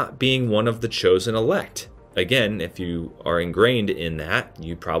 Fear of not being one of the chosen elect. Again, if you are ingrained in that,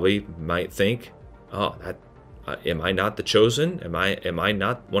 you probably might think, oh, am I not the chosen? Am I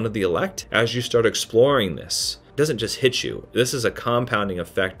not one of the elect? As you start exploring this, it doesn't just hit you. This is a compounding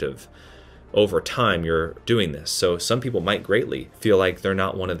effect of over time you're doing this. So some people might greatly feel like they're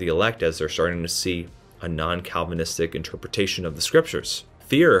not one of the elect as they're starting to see a non-Calvinistic interpretation of the scriptures.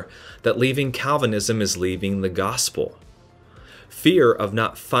 Fear that leaving Calvinism is leaving the gospel. Fear of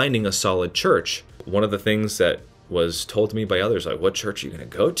not finding a solid church. One of the things that was told to me by others, like, what church are you going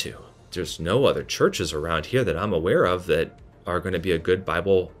to go to? There's no other churches around here that I'm aware of that are going to be a good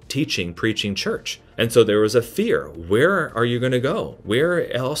Bible teaching, preaching church. And so there was a fear. Where are you going to go?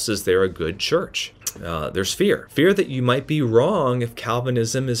 Where else is there a good church? There's fear. Fear that you might be wrong if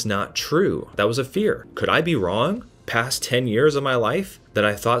Calvinism is not true. That was a fear. Could I be wrong? Past 10 years of my life that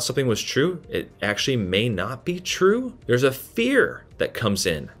I thought something was true, it actually may not be true. There's a fear that comes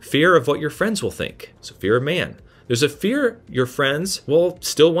in. Fear of what your friends will think. So fear of man. There's a fear your friends will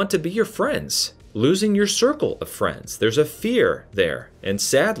still want to be your friends. Losing your circle of friends. There's a fear there. And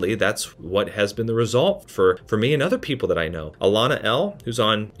sadly, that's what has been the result for me and other people that I know. Alana L., who's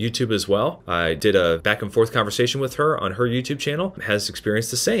on YouTube as well, I did a back and forth conversation with her on her YouTube channel, has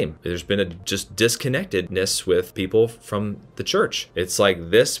experienced the same. There's been a just disconnectedness with people from the church. It's like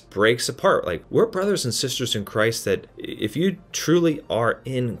this breaks apart. Like, we're brothers and sisters in Christ that if you truly are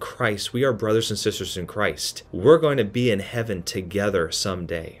in Christ, we are brothers and sisters in Christ. We're going to be in heaven together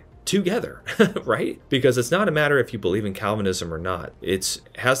someday. Together, right? Because it's not a matter if you believe in Calvinism or not. It's,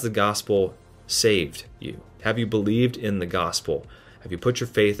 has the gospel saved you? Have you believed in the gospel? Have you put your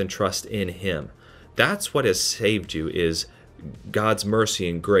faith and trust in him? That's what has saved you, is God's mercy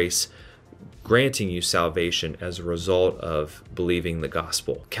and grace granting you salvation as a result of believing the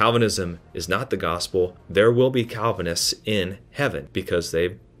gospel. Calvinism is not the gospel. There will be Calvinists in heaven because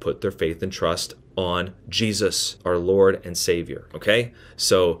they've put their faith and trust on Jesus, our Lord and Savior. Okay?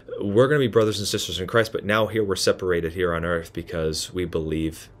 So we're going to be brothers and sisters in Christ, but now here we're separated here on earth because we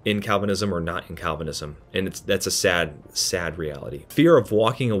believe in Calvinism or not in Calvinism. And that's a sad, sad reality. Fear of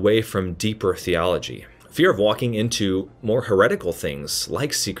walking away from deeper theology. Fear of walking into more heretical things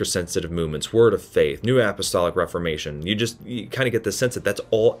like seeker-sensitive movements, word of faith, new apostolic reformation. You kind of get the sense that that's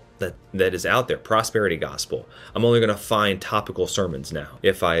all that is out there. Prosperity gospel. I'm only going to find topical sermons now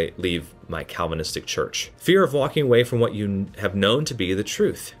if I leave my Calvinistic church. Fear of walking away from what you have known to be the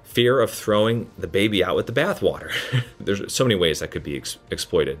truth. Fear of throwing the baby out with the bathwater. There's so many ways that could be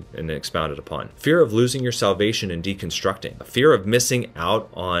exploited and expounded upon. Fear of losing your salvation and deconstructing. Fear of missing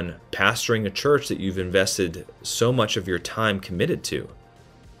out on pastoring a church that you've invested so much of your time committed to.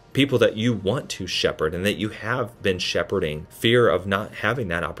 People that you want to shepherd and that you have been shepherding. Fear of not having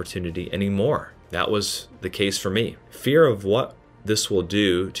that opportunity anymore. That was the case for me. Fear of what this will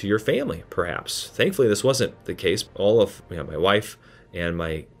do to your family, perhaps. Thankfully, this wasn't the case. All of my wife and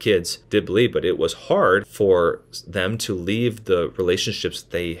my kids did believe, but it was hard for them to leave the relationships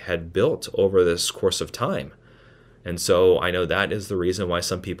they had built over this course of time. And so I know that is the reason why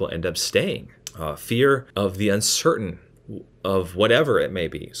some people end up staying. Fear of the uncertain, of whatever it may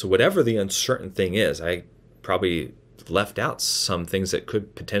be. So whatever the uncertain thing is, I probably left out some things that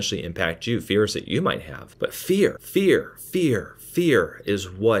could potentially impact you, fears that you might have. But fear is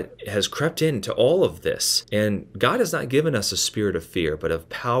what has crept into all of this. And God has not given us a spirit of fear, but of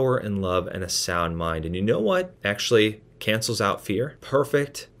power and love and a sound mind. And you know what actually cancels out fear?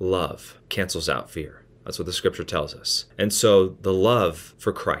 Perfect love cancels out fear. That's what the scripture tells us. And so the love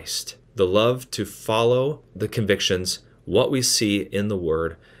for Christ, the love to follow the convictions, what we see in the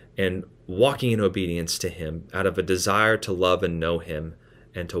Word, and walking in obedience to Him out of a desire to love and know Him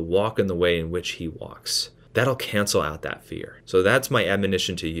and to walk in the way in which He walks. That'll cancel out that fear. So that's my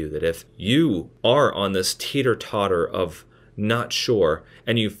admonition to you, that if you are on this teeter-totter of not sure,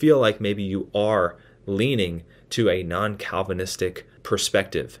 and you feel like maybe you are leaning to a non-Calvinistic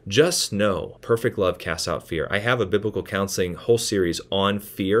perspective, just know perfect love casts out fear. I have a biblical counseling whole series on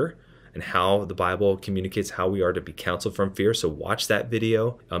fear and how the Bible communicates how we are to be counseled from fear. So watch that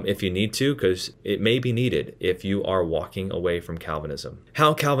video if you need to, because it may be needed if you are walking away from Calvinism.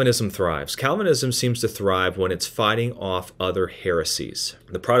 How Calvinism thrives. Calvinism seems to thrive when it's fighting off other heresies.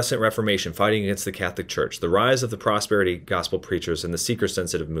 The Protestant Reformation, fighting against the Catholic Church, the rise of the prosperity gospel preachers and the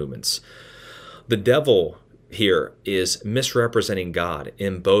seeker-sensitive movements. The devil here is misrepresenting God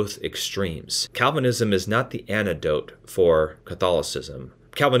in both extremes. Calvinism is not the antidote for Catholicism.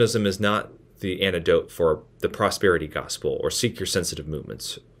 Calvinism is not the antidote for the prosperity gospel or seeker-sensitive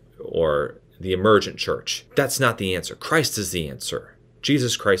movements or the emergent church. That's not the answer. Christ is the answer.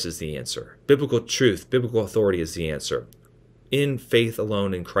 Jesus Christ is the answer. Biblical truth, biblical authority is the answer. In faith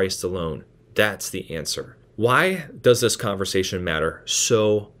alone, in Christ alone, that's the answer. Why does this conversation matter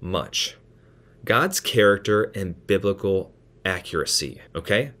so much? God's character and biblical accuracy,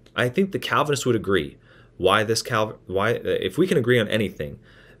 okay? I think the Calvinists would agree. If we can agree on anything,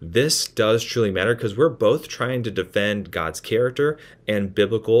 this does truly matter, because we're both trying to defend God's character and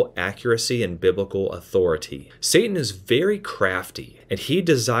biblical accuracy and biblical authority. Satan is very crafty, and he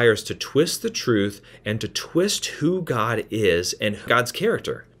desires to twist the truth and to twist who God is and God's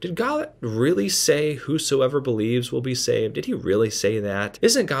character. Did God really say whosoever believes will be saved? Did he really say that?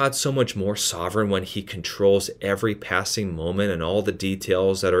 Isn't God so much more sovereign when he controls every passing moment and all the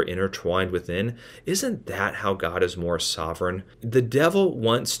details that are intertwined within? Isn't that how God is more sovereign? The devil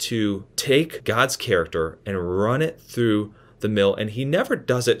wants to take God's character and run it through the mill, and he never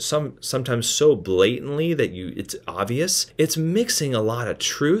does it sometimes so blatantly that it's obvious. It's mixing a lot of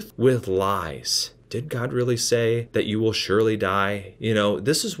truth with lies. Did God really say that you will surely die? You know,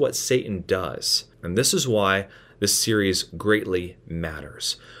 this is what Satan does. And this is why this series greatly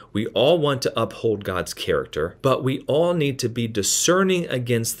matters. We all want to uphold God's character, but we all need to be discerning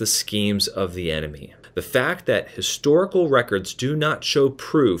against the schemes of the enemy. The fact that historical records do not show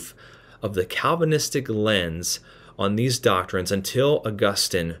proof of the Calvinistic lens on these doctrines until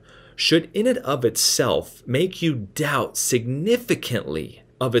Augustine should in and of itself make you doubt significantly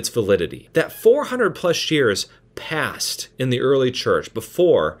of its validity. That 400 plus years passed in the early church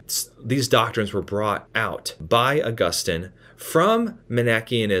before these doctrines were brought out by Augustine from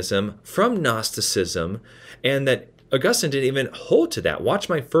Manichaeanism, from Gnosticism, and that Augustine didn't even hold to that. Watch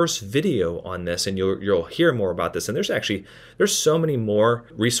my first video on this and you'll hear more about this. And there's so many more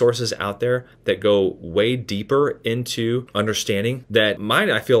resources out there that go way deeper into understanding that mine,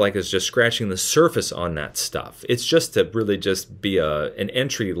 I feel like, is just scratching the surface on that stuff. It's just to really just be an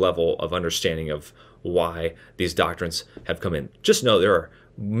entry level of understanding of why these doctrines have come in. Just know there are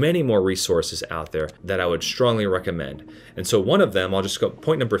many more resources out there that I would strongly recommend. And so one of them, I'll just go,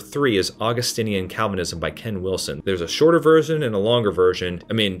 point number 3 is Augustinian Calvinism by Ken Wilson. There's a shorter version and a longer version.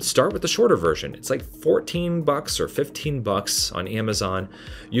 I mean, start with the shorter version. It's like $14 or $15 on Amazon.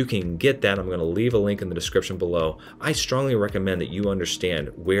 You can get that. I'm going to leave a link in the description below. I strongly recommend that you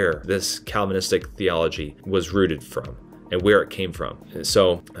understand where this Calvinistic theology was rooted from and where it came from.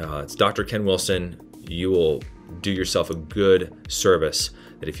 So it's Dr. Ken Wilson. You will do yourself a good service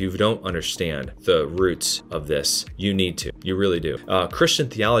that if you don't understand the roots of this, you need to. You really do. Christian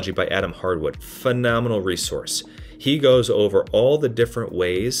Theology by Adam Hardwood, phenomenal resource. He goes over all the different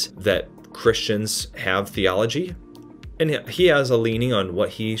ways that Christians have theology, and he has a leaning on what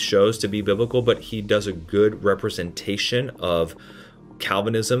he shows to be biblical, but he does a good representation of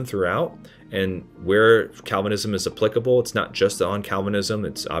Calvinism throughout and where Calvinism is applicable. It's not just on Calvinism,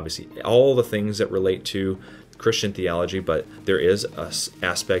 it's obviously all the things that relate to Christian theology, but there is an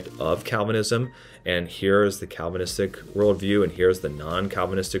aspect of Calvinism, and here is the Calvinistic worldview, and here's the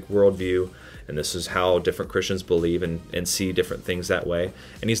non-Calvinistic worldview, and this is how different Christians believe and see different things that way.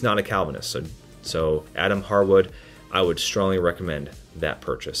 And he's not a Calvinist, so Adam Hardwood, I would strongly recommend that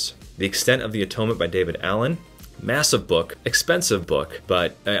purchase. The Extent of the Atonement by David Allen, massive book, expensive book,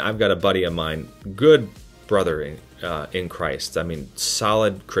 but I've got a buddy of mine, good brother in Christ. I mean,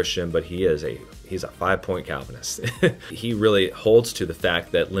 solid Christian, but he's a 5-point Calvinist. He really holds to the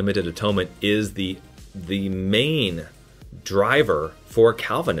fact that limited atonement is the main driver for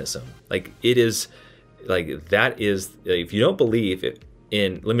Calvinism. Like, it is, like, that is, if you don't believe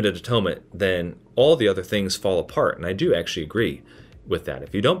in limited atonement, then all the other things fall apart. And I do actually agree with that.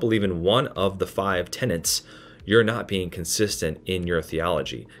 If you don't believe in one of the 5 tenets, you're not being consistent in your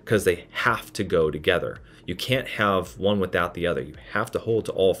theology, because they have to go together. You can't have one without the other. You have to hold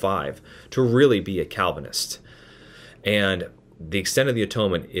to all 5 to really be a Calvinist. And the extent of the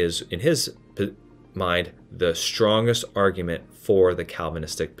atonement is, in his mind, the strongest argument for the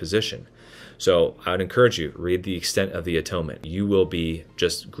Calvinistic position. So I would encourage you, read the extent of the atonement. You will be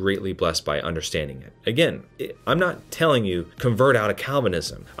just greatly blessed by understanding it. Again, I'm not telling you convert out of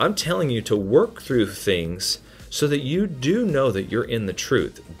Calvinism. I'm telling you to work through things so that you do know that you're in the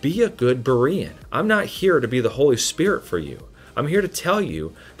truth. Be a good Berean. I'm not here to be the Holy Spirit for you. I'm here to tell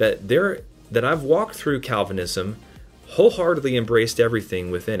you that I've walked through Calvinism, wholeheartedly embraced everything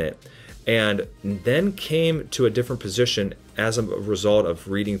within it, and then came to a different position as a result of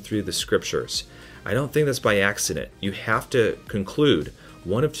reading through the scriptures. I don't think that's by accident. You have to conclude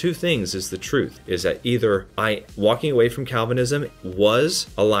one of 2 things is the truth, is that either walking away from Calvinism was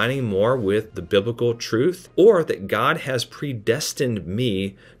aligning more with the biblical truth, or that God has predestined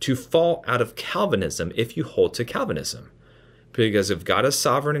me to fall out of Calvinism if you hold to Calvinism. Because if God is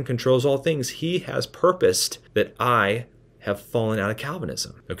sovereign and controls all things, he has purposed that I have fallen out of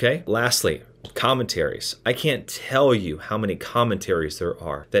Calvinism. Okay? Lastly, commentaries. I can't tell you how many commentaries there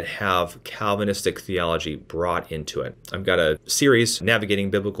are that have Calvinistic theology brought into it. I've got a series, Navigating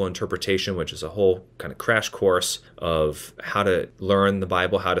Biblical Interpretation, which is a whole kind of crash course of how to learn the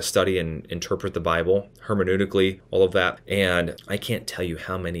Bible, how to study and interpret the Bible, hermeneutically, all of that. And I can't tell you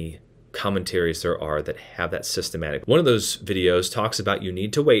how many commentaries there are that have that systematic. One of those videos talks about you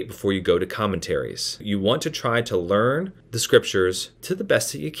need to wait before you go to commentaries. You want to try to learn the scriptures to the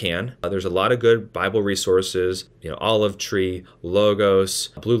best that you can. There's a lot of good Bible resources, Olive Tree, Logos,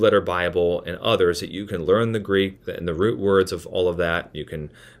 Blue Letter Bible, and others that you can learn the Greek and the root words of all of that. You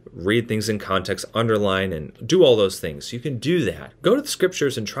can read things in context, underline, and do all those things. You can do that. Go to the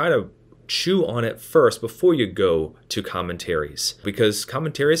scriptures and try to chew on it first before you go to commentaries, because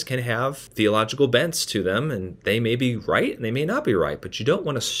commentaries can have theological bents to them, and they may be right and they may not be right, but you don't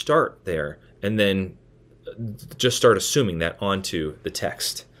want to start there and then just start assuming that onto the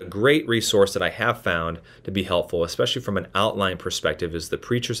text. A great resource that I have found to be helpful, especially from an outline perspective, is the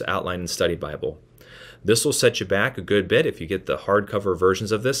Preacher's Outline and Study Bible. This will set you back a good bit if you get the hardcover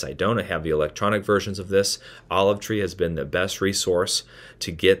versions of this. I have the electronic versions of this. Olive Tree has been the best resource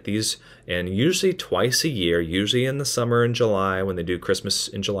to get these, and usually twice a year, usually in the summer in July when they do Christmas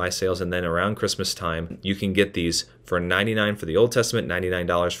in July sales, and then around Christmas time, you can get these for $99 for the Old Testament,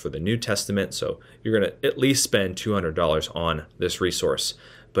 $99 for the New Testament. So you're going to at least spend $200 on this resource,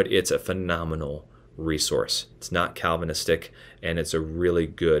 but it's a phenomenal resource. It's not Calvinistic, and it's a really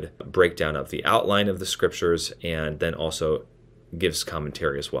good breakdown of the outline of the scriptures, and then also gives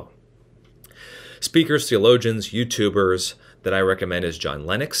commentary as well. Speakers, theologians, YouTubers that I recommend is John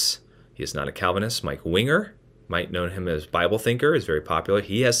Lennox. He is not a Calvinist. Mike Winger, might know him as Bible Thinker, is very popular.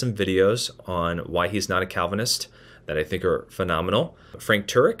 He has some videos on why he's not a Calvinist that I think are phenomenal. Frank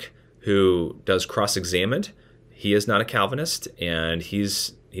Turek, who does Cross-Examined, he is not a Calvinist, and he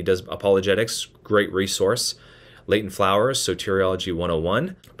does Apologetics, great resource. Leighton Flowers, Soteriology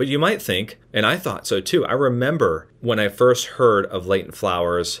 101. But you might think, and I thought so too, I remember when I first heard of Leighton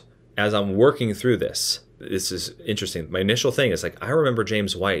Flowers as I'm working through this. This is interesting. My initial thing is I remember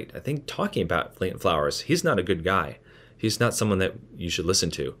James White, I think, talking about Leighton Flowers. He's not a good guy. He's not someone that you should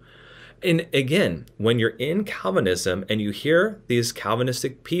listen to. And again, when you're in Calvinism and you hear these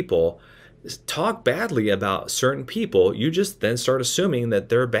Calvinistic people talk badly about certain people, you just then start assuming that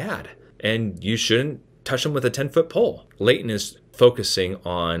they're bad and you shouldn't touch them with a 10-foot pole. Leighton is focusing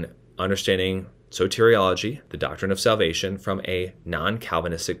on understanding soteriology, the doctrine of salvation, from a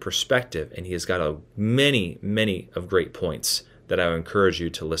non-Calvinistic perspective, and he has got many of great points that I would encourage you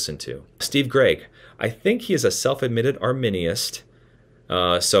to listen to. Steve Gregg, I think he is a self-admitted Arminianist,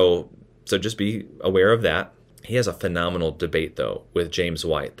 so just be aware of that. He has a phenomenal debate, though, with James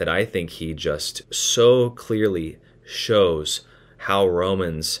White that I think he just so clearly shows how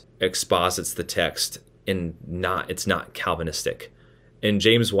Romans exposits the text and it's not Calvinistic. And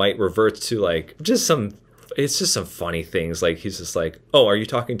James White reverts to it's just some funny things. He's just like, oh, are you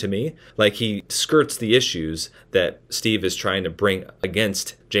talking to me? He skirts the issues that Steve is trying to bring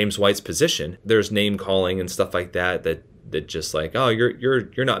against James White's position. There's name calling and stuff like that that just like, oh,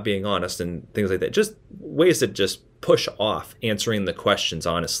 you're not being honest and things like that. Just ways that just push off answering the questions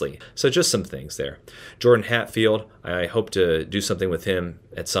honestly. So just some things there. Jordan Hatfield, I hope to do something with him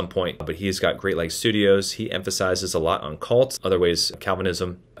at some point, but he's got Great Lakes Studios. He emphasizes a lot on cults, other ways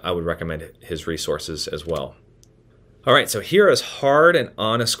Calvinism. I would recommend his resources as well. All right, so here is hard and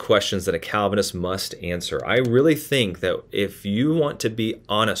honest questions that a Calvinist must answer. I really think that if you want to be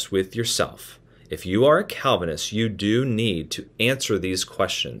honest with yourself, if you are a Calvinist, you do need to answer these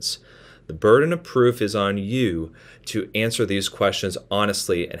questions. The burden of proof is on you to answer these questions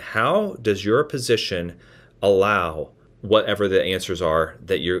honestly. And how does your position allow whatever the answers are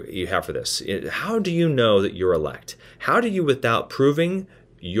that you have for this? How do you know that you're elect? How do you, without proving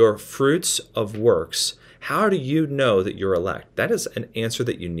your fruits of works, how do you know that you're elect? That is an answer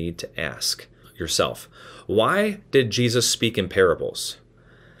that you need to ask yourself. Why did Jesus speak in parables?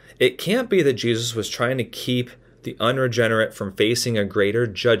 It can't be that Jesus was trying to keep the unregenerate from facing a greater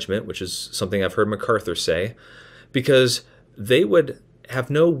judgment, which is something I've heard MacArthur say, because they would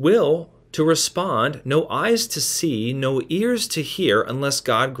have no will to respond, no eyes to see, no ears to hear, unless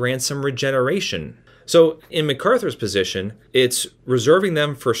God grants them regeneration. So in MacArthur's position, it's reserving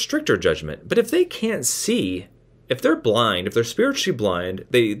them for stricter judgment. But if they can't see, if they're blind, if they're spiritually blind,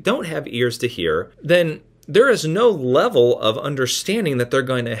 they don't have ears to hear, then there is no level of understanding that they're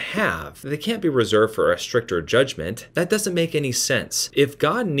going to have. They can't be reserved for a stricter judgment. That doesn't make any sense. If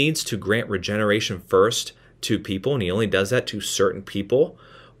God needs to grant regeneration first to people, and he only does that to certain people,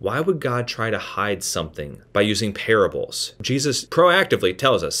 why would God try to hide something by using parables? Jesus proactively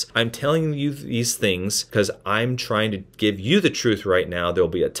tells us, I'm telling you these things because I'm trying to give you the truth right now. There will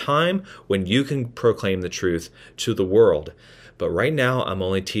be a time when you can proclaim the truth to the world. But right now, I'm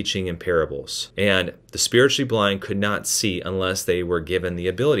only teaching in parables. And the spiritually blind could not see unless they were given the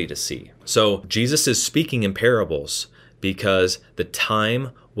ability to see. So Jesus is speaking in parables because the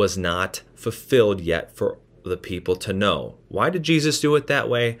time was not fulfilled yet for the people to know. Why did Jesus do it that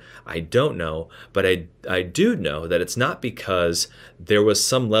way? I don't know, but I do know that it's not because there was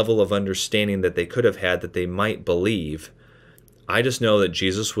some level of understanding that they could have had that they might believe. I just know that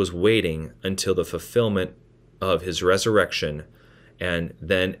Jesus was waiting until the fulfillment of his resurrection and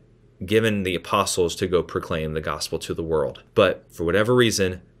then given the apostles to go proclaim the gospel to the world. But for whatever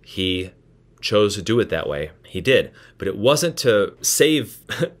reason, he chose to do it that way. He did. But it wasn't to save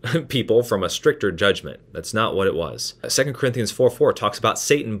people from a stricter judgment. That's not what it was. 2 Corinthians 4:4 talks about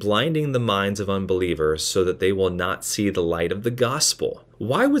Satan blinding the minds of unbelievers so that they will not see the light of the gospel.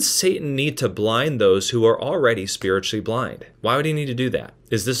 Why would Satan need to blind those who are already spiritually blind? Why would he need to do that?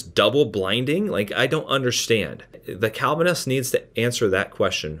 Is this double blinding? Like, I don't understand. The Calvinist needs to answer that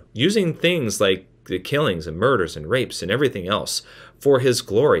question using things like the killings and murders and rapes and everything else for his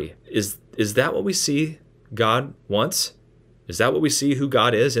glory. Is that what we see God wants? Is that what we see who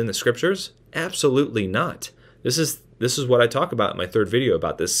God is in the scriptures? Absolutely not. This is what I talk about in my third video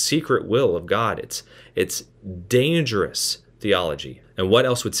about this secret will of God. It's dangerous theology. And what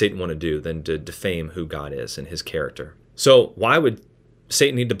else would Satan want to do than to defame who God is and his character? So why would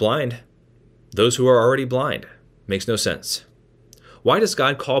Satan need to blind those who are already blind? Makes no sense. Why does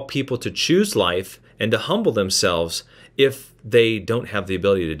God call people to choose life and to humble themselves if they don't have the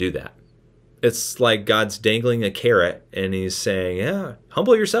ability to do that? It's like God's dangling a carrot and he's saying, yeah,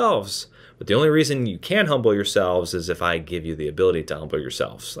 humble yourselves. But the only reason you can humble yourselves is if I give you the ability to humble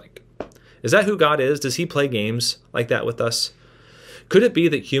yourselves. Like, is that who God is? Does he play games like that with us? Could it be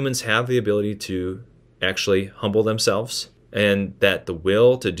that humans have the ability to actually humble themselves and that the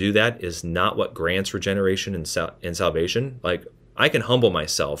will to do that is not what grants regeneration and salvation? Like, I can humble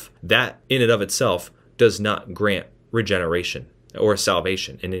myself. That in and of itself does not grant regeneration or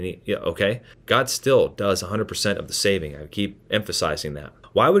salvation in any, okay? God still does 100% of the saving. I keep emphasizing that.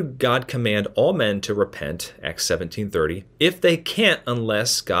 Why would God command all men to repent, Acts 17:30, if they can't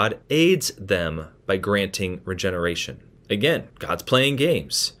unless God aids them by granting regeneration? Again, God's playing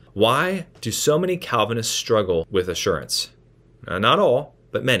games. Why do so many Calvinists struggle with assurance? Not all,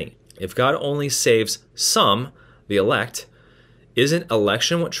 but many. If God only saves some, the elect, isn't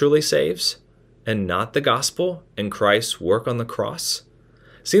election what truly saves, and not the gospel and Christ's work on the cross?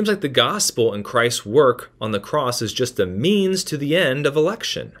 Seems like the gospel and Christ's work on the cross is just a means to the end of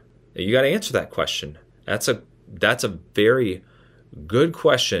election. You got to answer that question. That's a very good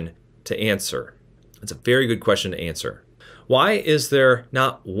question to answer. It's a very good question to answer. Why is there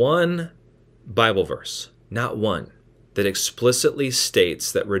not one Bible verse, not one, that explicitly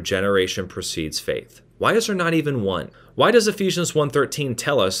states that regeneration precedes faith? Why is there not even one? Why does Ephesians 1:13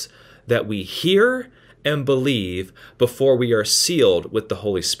 tell us that we hear and believe before we are sealed with the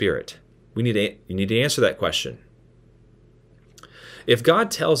Holy Spirit? You need to answer that question. If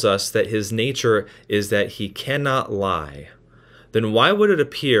God tells us that his nature is that he cannot lie, then why would it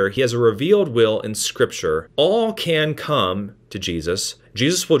appear he has a revealed will in Scripture? All can come to Jesus.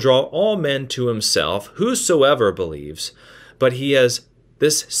 Jesus will draw all men to himself, whosoever believes, but he has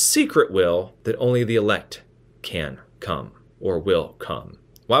this secret will that only the elect can come or will come.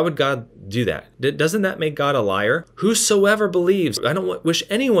 Why would God do that? Doesn't that make God a liar? Whosoever believes. I don't wish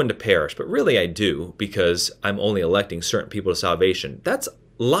anyone to perish, but really I do, because I'm only electing certain people to salvation. That's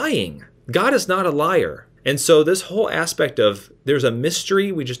lying. God is not a liar. And so this whole aspect of there's a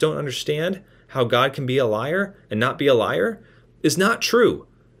mystery, we just don't understand how God can be a liar and not be a liar, is not true.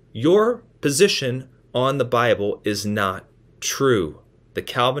 Your position on the Bible is not true. The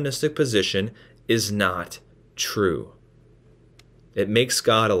Calvinistic position is not true. It makes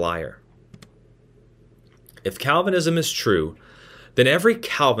God a liar. If Calvinism is true, then every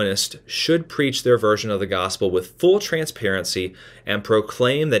Calvinist should preach their version of the gospel with full transparency and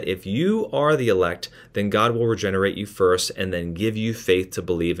proclaim that if you are the elect, then God will regenerate you first and then give you faith to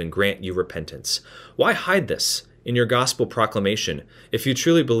believe and grant you repentance. Why hide this in your gospel proclamation if you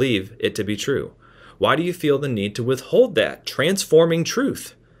truly believe it to be true? Why do you feel the need to withhold that transforming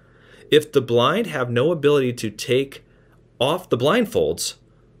truth? If the blind have no ability to take off the blindfolds,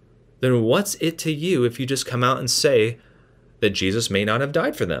 then what's it to you if you just come out and say that Jesus may not have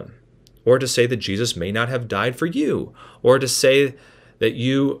died for them, or to say that Jesus may not have died for you, or to say that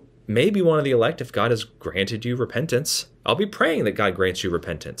you may be one of the elect if God has granted you repentance? I'll be praying that God grants you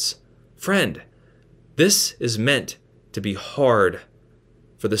repentance. Friend, this is meant to be hard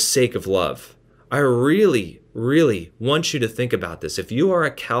for the sake of love. I really, really want you to think about this. If you are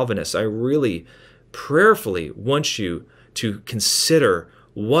a Calvinist, I really prayerfully want you to consider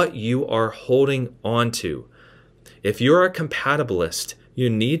what you are holding on to. If you're a compatibilist, you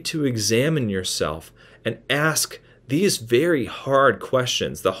need to examine yourself and ask these very hard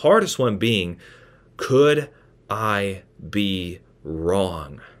questions. The hardest one being, could I be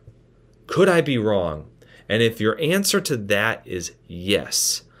wrong? Could I be wrong? And if your answer to that is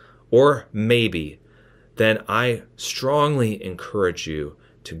yes, or maybe, then I strongly encourage you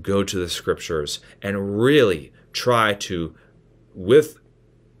to go to the Scriptures and really try to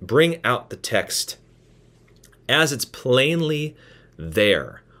bring out the text as it's plainly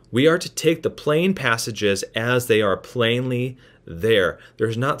there. We are to take the plain passages as they are plainly there.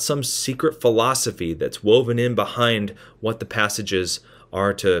 There's not some secret philosophy that's woven in behind what the passages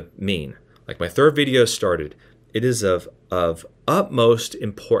are to mean. Like my third video started, it is of utmost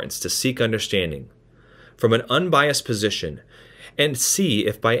importance to seek understanding from an unbiased position and see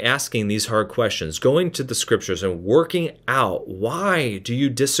if by asking these hard questions, going to the Scriptures and working out why do you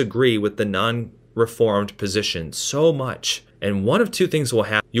disagree with the non-reformed position so much. And one of two things will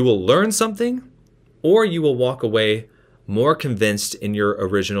happen. You will learn something, or you will walk away more convinced in your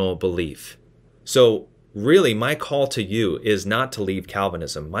original belief. So really, my call to you is not to leave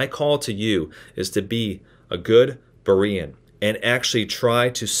Calvinism. My call to you is to be a good Berean and actually try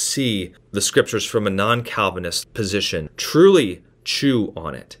to see the Scriptures from a non-Calvinist position. Truly chew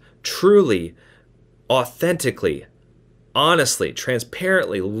on it. Truly, authentically, honestly,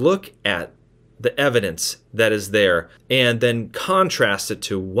 transparently look at the evidence that is there and then contrast it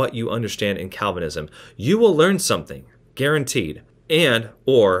to what you understand in Calvinism. You will learn something, guaranteed, and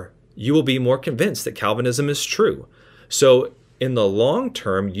or you will be more convinced that Calvinism is true. So in the long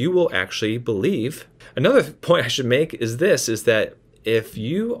term, you will actually believe. Another point I should make is this, is that if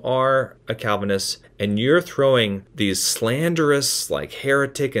you are a Calvinist and you're throwing these slanderous, like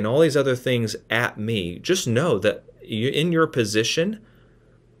heretic and all these other things at me, just know that in your position,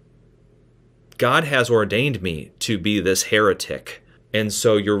 God has ordained me to be this heretic. And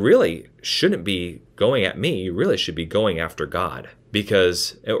so you really shouldn't be going at me. You really should be going after God,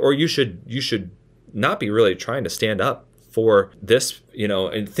 because, or you should not be really trying to stand up for this,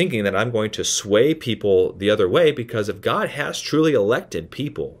 and thinking that I'm going to sway people the other way, because if God has truly elected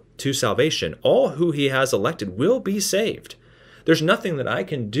people to salvation, all who he has elected will be saved. There's nothing that I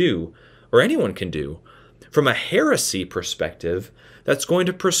can do or anyone can do from a heresy perspective that's going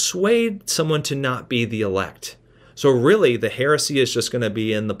to persuade someone to not be the elect. So really, the heresy is just going to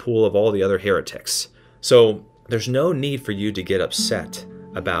be in the pool of all the other heretics. So there's no need for you to get upset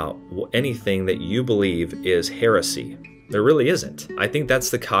about anything that you believe is heresy. There really isn't. I think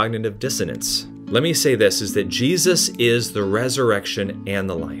that's the cognitive dissonance. Let me say this, is that Jesus is the resurrection and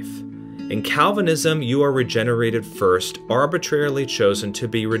the life. In Calvinism, you are regenerated first, arbitrarily chosen to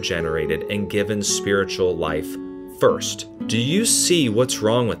be regenerated and given spiritual life first. Do you see what's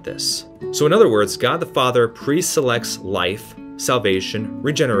wrong with this? So in other words, God the Father pre-selects life, salvation,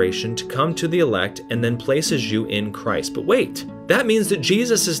 regeneration to come to the elect and then places you in Christ. But wait, that means that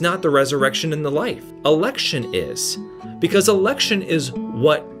Jesus is not the resurrection and the life. Election is. Because election is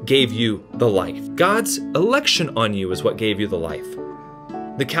what gave you the life. God's election on you is what gave you the life.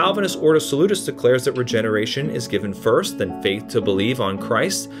 The Calvinist Ordo Salutis declares that regeneration is given first, then faith to believe on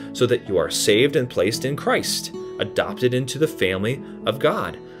Christ, so that you are saved and placed in Christ, adopted into the family of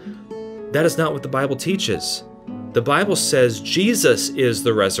God. That is not what the Bible teaches. The Bible says Jesus is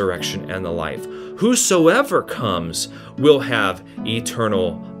the resurrection and the life. Whosoever comes will have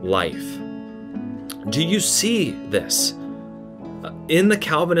eternal life. Do you see this? In the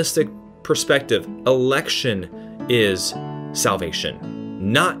Calvinistic perspective, election is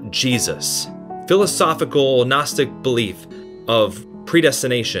salvation, not Jesus. Philosophical Gnostic belief of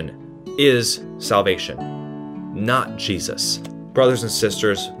predestination is salvation, not Jesus. Brothers and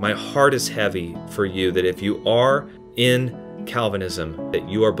sisters, my heart is heavy for you that if you are in Calvinism, that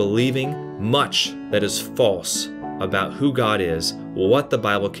you are believing much that is false about who God is, what the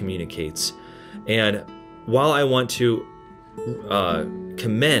Bible communicates. And while I want to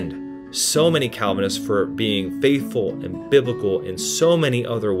commend so many Calvinists for being faithful and biblical in so many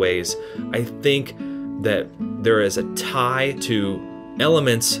other ways, I think that there is a tie to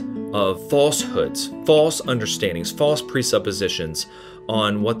elements of falsehoods, false understandings, false presuppositions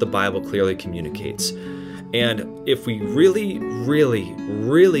on what the Bible clearly communicates. And if we really, really,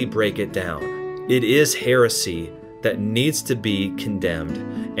 really break it down, it is heresy that needs to be condemned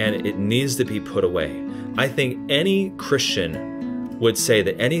and it needs to be put away. I think any Christian would say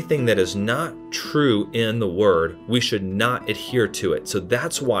that anything that is not true in the Word, we should not adhere to it. So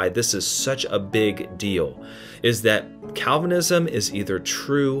that's why this is such a big deal, is that Calvinism is either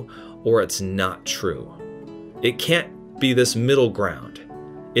true or it's not true. It can't be this middle ground.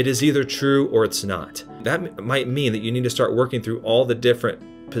 It is either true or it's not. That might mean that you need to start working through all the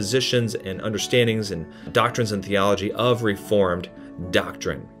different positions and understandings and doctrines and theology of Reformed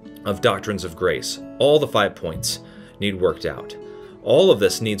doctrine, of doctrines of grace. All the 5 points need worked out. All of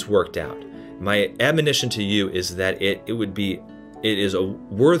this needs worked out. My admonition to you is that it is a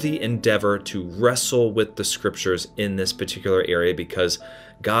worthy endeavor to wrestle with the scriptures in this particular area, because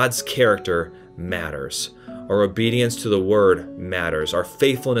God's character matters. Our obedience to the word matters. Our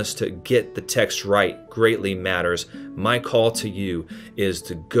faithfulness to get the text right greatly matters. My call to you is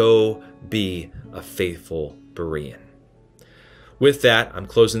to go be a faithful Berean. With that, I'm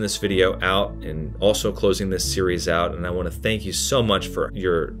closing this video out and also closing this series out, and I want to thank you so much for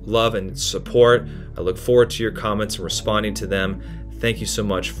your love and support. I look forward to your comments and responding to them. Thank you so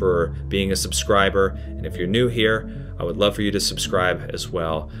much for being a subscriber, and if you're new here, I would love for you to subscribe as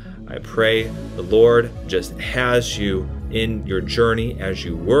well. I pray the Lord just has you in your journey as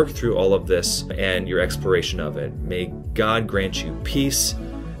you work through all of this and your exploration of it. May God grant you peace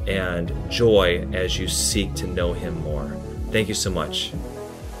and joy as you seek to know Him more. Thank you so much.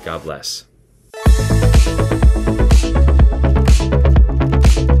 God bless.